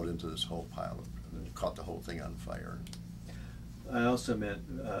plowed into this whole pile and caught the whole thing on fire. I also meant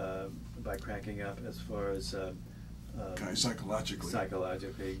by cracking up as far as Guys,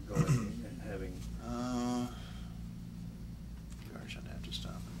 psychologically going and having. Gosh, I'd have to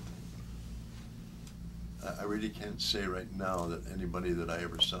stop and think. I really can't say right now that anybody that I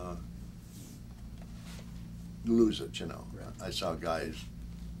ever saw lose it. You know, Right. I saw guys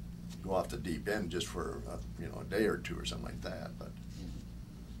go off the deep end just for a day or 2 or something like that, but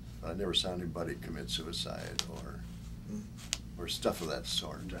I never saw anybody commit suicide or stuff of that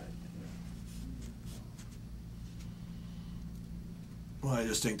sort. Right. Well, I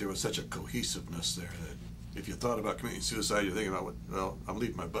just think there was such a cohesiveness there that if you thought about committing suicide, you're thinking about, I'm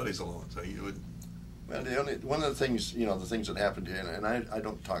leaving my buddies alone. So you would. Well, one of the things, the things that happened to you, and I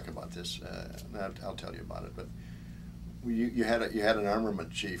don't talk about this, and I'll tell you about it, but you had an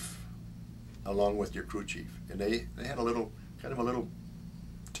armament chief along with your crew chief, and they had a little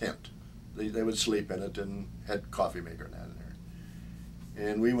tent. They would sleep in it and had coffee maker and that in there.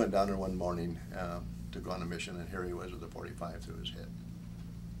 And we went down there one morning to go on a mission, and here he was with a .45 through his head.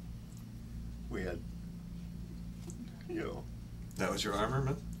 We had, That was your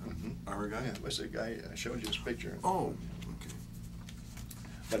armament? Armor guy? Yeah, it was the guy, I showed you his picture. Oh, okay.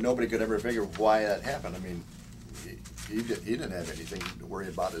 But nobody could ever figure why that happened. I mean, he didn't have anything to worry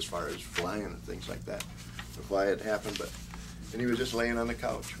about as far as flying and things like that, of why it happened. And he was just laying on the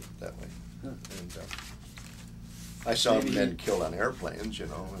couch that way. Huh. And I saw men killed on airplanes, you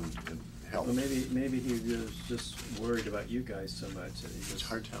know, and helped. Well, maybe he was just worried about you guys so much that he just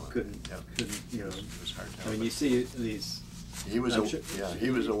hard telling. couldn't, you know. It was hard I telling. mean, you see these. He was he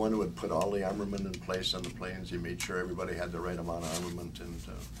was the a. one who would put all the armament in place on the planes. He made sure everybody had the right amount of armament, and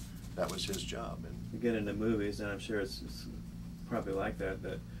that was his job. And You get into movies, and I'm sure it's probably like that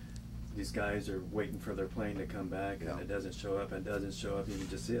these guys are waiting for their plane to come back, and Yeah. it doesn't show up, and doesn't show up. You can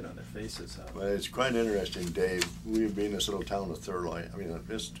just see it on their faces. But it's quite interesting, Dave. We'd be in this little town of Thurloy. I mean, it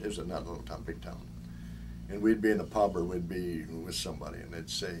was not a little town, big town. And we'd be in a pub or we'd be with somebody, and they'd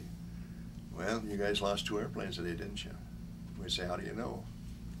say, "Well, you guys lost 2 airplanes today, didn't you?" We'd say, "How do you know?"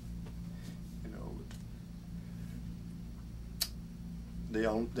 You know, they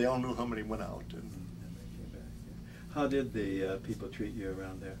all knew how many went out. And How did the people treat you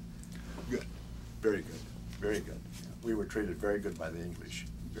around there? good, very good, very good. Yeah. We were treated very good by the English,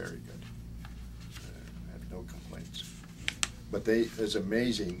 very good. Had no complaints. But it's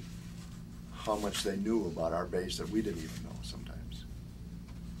amazing how much they knew about our base that we didn't even know sometimes.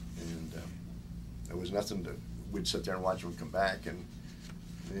 And there was nothing we'd sit there and watch them come back, and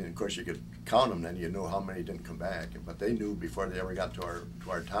of course you could count them, then you know how many didn't come back. But they knew before they ever got to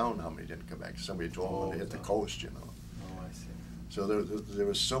our town how many didn't come back. Somebody told them when they hit the coast, you know. Oh, I see. So there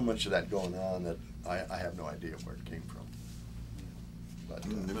was so much of that going on that I have no idea where it came from. But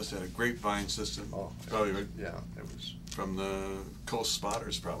They must have had a grapevine system. oh, Probably yeah, it was from the coast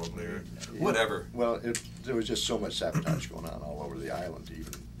spotters, probably, or whatever. Well, there was just so much sabotage going on all over the island.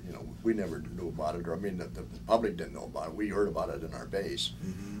 Even we never knew about it, or I mean, the public didn't know about it. We heard about it in our base.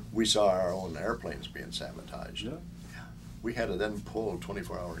 Mm-hmm. We saw our own airplanes being sabotaged. Yeah. We had to then pull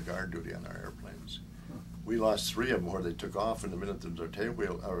 24-hour guard duty on our airplanes. We lost 3 of them where they took off, and the minute that their tail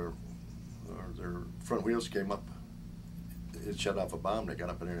wheel or their front wheels came up, it shut off a bomb. They got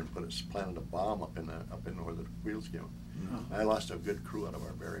up in there and planted a bomb up in where the wheels came up. Mm-hmm. I lost a good crew out of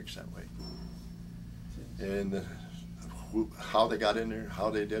our barracks that way. And how they got in there, how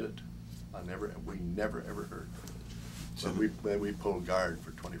they did it, we never ever heard. So we pulled guard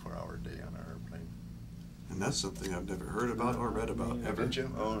for 24-hour day on our airplane. And that's something I've never heard about or read about ever. Didn't you?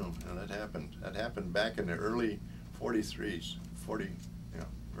 Oh no, that happened. That happened back in the early 43s,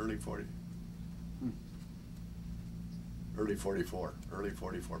 early 40. Early 44,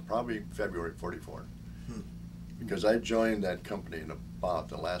 probably February 44. Because I joined that company in about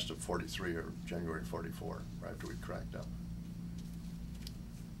the last of 43 or January 44, right after we cracked up.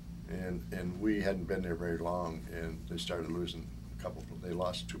 And we hadn't been there very long, and they started losing a couple. They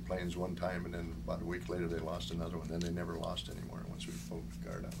lost 2 planes one time, and then about a week later they lost another one. Then they never lost anymore once we pulled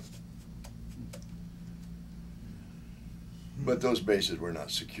guard on it. But those bases were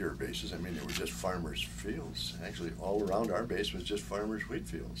not secure bases. I mean, they were just farmers' fields. Actually, all around our base was just farmers' wheat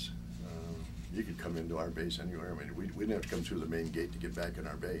fields. You could come into our base anywhere. I mean, we didn't have to come through the main gate to get back in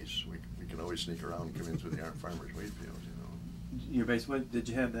our base. We could always sneak around and come in through the farmers' wheat fields, Your base, what did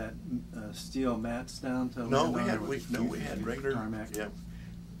you have that steel mats down to? No, we had regular tarmac. Yeah,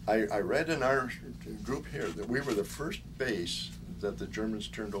 I read in our group here that we were the first base that the Germans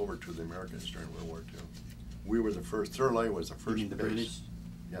turned over to the Americans during World War II. We were the first. Thurloy was the first You mean the base. British?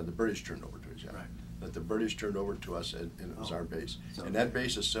 Yeah, the British turned over to us. Yeah. Right. That the British turned over to us, and it was our base. So and that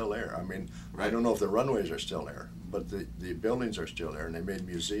base is still there. I mean, I Right. don't know if the runways are still there, but the buildings are still there, and they made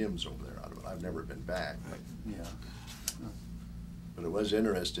museums over there out of it. I've never been back. But, Yeah. But it was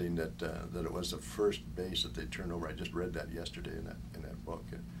interesting that it was the first base that they turned over. I just read that yesterday in that book.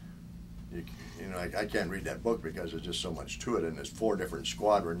 I can't read that book because there's just so much to it, and there's 4 different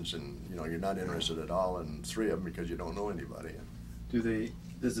squadrons, and you're not interested at all in 3 of them because you don't know anybody.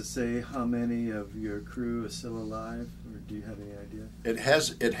 Does it say how many of your crew is still alive, or do you have any idea? It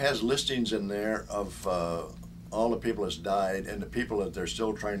has listings in there of all the people that's died and the people that they're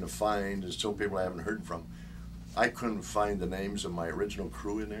still trying to find, and still people I haven't heard from. I couldn't find the names of my original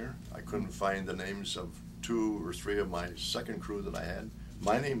crew in there. I couldn't find the names of 2 or 3 of my second crew that I had.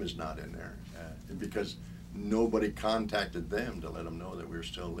 My name is not in there because nobody contacted them to let them know that we were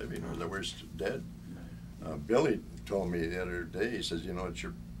still living or that we're dead. Billy told me the other day, he says, it's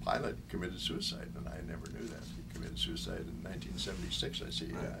your pilot committed suicide, and I never knew that. He committed suicide in 1976, I see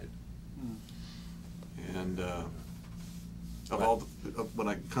he died. And when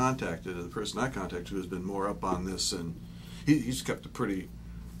I contacted, the person I contacted who has been more up on this, and he's kept a pretty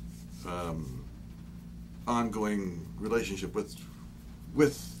ongoing relationship with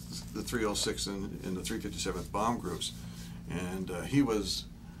with the 306 and the 357th bomb groups, and he was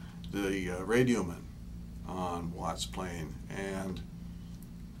the radioman on Watt's plane, and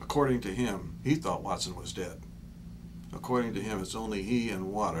according to him, he thought Watson was dead. According to him, it's only he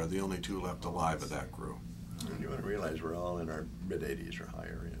and Watt are the only two left alive of that crew. And you want to realize we're all in our mid-80s or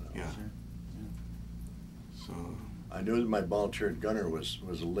higher, you know. Yeah. So I knew that my volunteer gunner was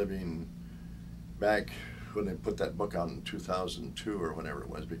living back when they put that book out in 2002 or whenever it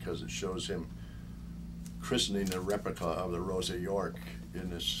was, because it shows him christening a replica of the Rose of York in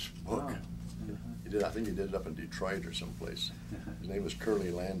this book. Wow. He did. I think he did it up in Detroit or someplace. His name was Curly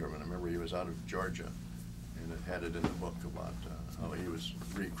Landerman. I remember he was out of Georgia, and it had it in the book about how he was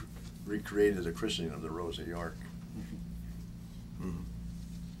recreated the christening of the Rose of York. mhm.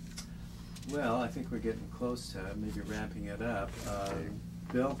 Well, I think we're getting close to maybe wrapping it up.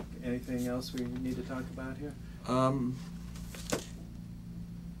 Bill, anything else we need to talk about here?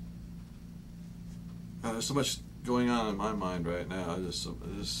 There's so much going on in my mind right now.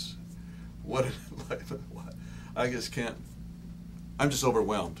 What I just can't. I'm just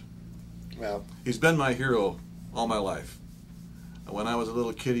overwhelmed. Well, He's been my hero all my life. When I was a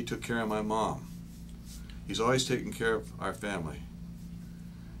little kid, he took care of my mom. He's always taken care of our family.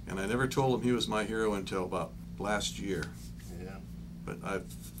 And I never told him he was my hero until about last year. yeah. But I've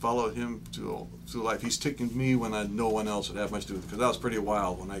followed him through life. He's taken me when no one else would have much to do with it, because I was pretty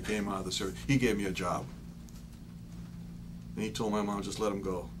wild when I came out of the service. He gave me a job. And he told my mom, just let him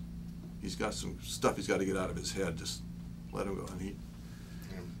go. He's got some stuff he's got to get out of his head. Just let him go. And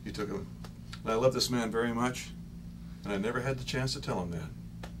he took him. And I love this man very much, and I never had the chance to tell him that.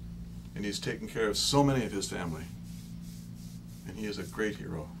 And he's taken care of so many of his family. And he is a great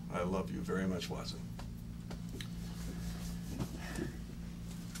hero. I love you very much, Watson.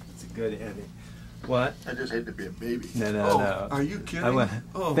 That's a good ending. What? I just hate to be a baby. No. Are you kidding?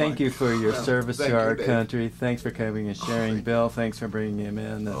 Thank you for your service Thank to our you, Dave. country. Thanks for coming and sharing. thank Bill, thanks for bringing him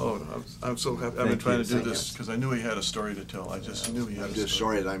in. I'm so happy. I've been Thank trying you. to do Thank this you. because I knew he had a story to tell. I just knew he had I'm a just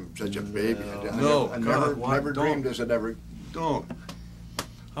story. sorry that I'm such a baby. No, I God, why- never dreamed this had ever. Don't.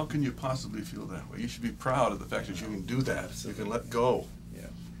 How can you possibly feel that way? You should be proud of the fact that you can do that. You can let go. Yeah.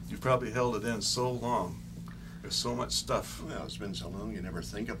 You've probably held it in so long. There's so much stuff. Well, it's been so long, you never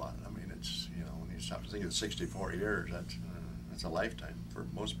think about it. I mean, it's, you know, when you stop to think of 64 years, that's a lifetime for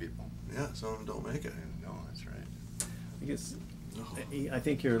most people. Yeah, some of them don't make it. And no, that's right. I guess Oh. I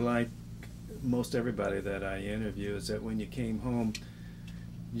think you're like most everybody that I interview, is that when you came home,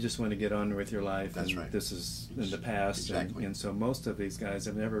 you just want to get on with your life. That's and right. This is in the past. Exactly. And so most of these guys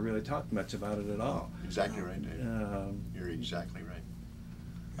have never really talked much about it at all. Exactly right, Dave. Um, You're exactly right.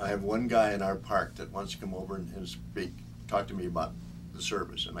 I have one guy in our park that wants to come over and speak, talk to me about the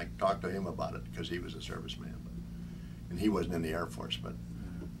service, and I talked to him about it because he was a serviceman, and he wasn't in the Air Force. But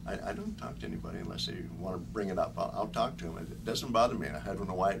I don't talk to anybody unless they want to bring it up. I'll talk to him. It doesn't bother me. I don't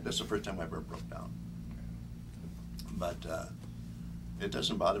know why. This is the first time I ever broke down. But it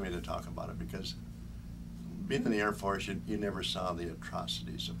doesn't bother me to talk about it because being in the Air Force, you never saw the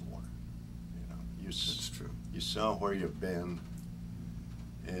atrocities of war. You know, That's true. You saw where you've been,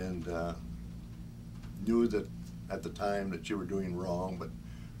 and knew that at the time that you were doing wrong, but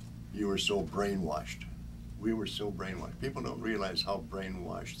you were so brainwashed. We were so brainwashed. People don't realize how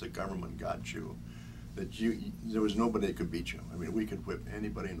brainwashed the government got you, that there was nobody that could beat you. I mean, we could whip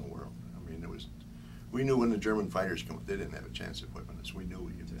anybody in the world. I mean, we knew when the German fighters come, they didn't have a chance of whipping us. We knew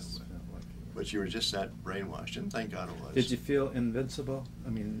we could do it. But you were just that brainwashed, and thank God it was. Did you feel invincible? I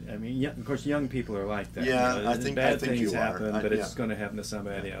mean, of course, young people are like that. Yeah, you know, I think bad you things are. happen, but it's yeah. going to happen to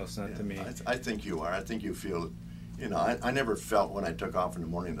somebody else, not to me. I think you are. I think you feel, you know, I never felt when I took off in the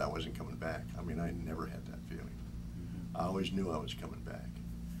morning that I wasn't coming back. I mean, I never had that feeling. I always knew I was coming back.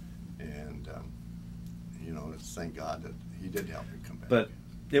 And, you know, thank God that he did help me come back. But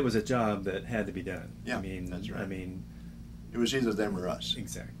it was a job that had to be done. Yeah, I mean, that's right. I mean, it was either them or us.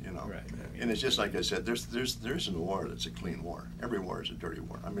 exactly. You know, Right. I mean, and it's just like I said. There isn't a war that's a clean war. Every war is a dirty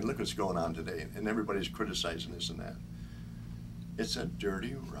war. I mean, look what's going on today, and everybody's criticizing this and that. It's a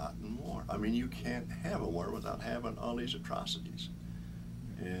dirty, rotten war. I mean, you can't have a war without having all these atrocities,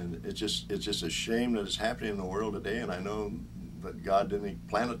 and it's just a shame that it's happening in the world today. And I know that God didn't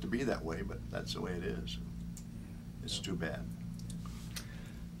plan it to be that way, but that's the way it is. It's too bad.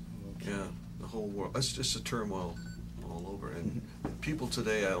 Yeah, the whole world. It's just a turmoil all over. And people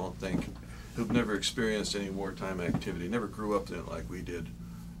today, I don't think, who've never experienced any wartime activity, never grew up in it like we did,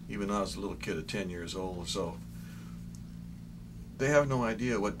 even when I was a little kid at 10 years old or so. They have no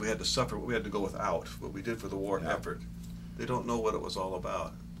idea what we had to suffer, what we had to go without, what we did for the war Yeah. effort. They don't know what it was all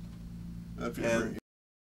about. If you And ever,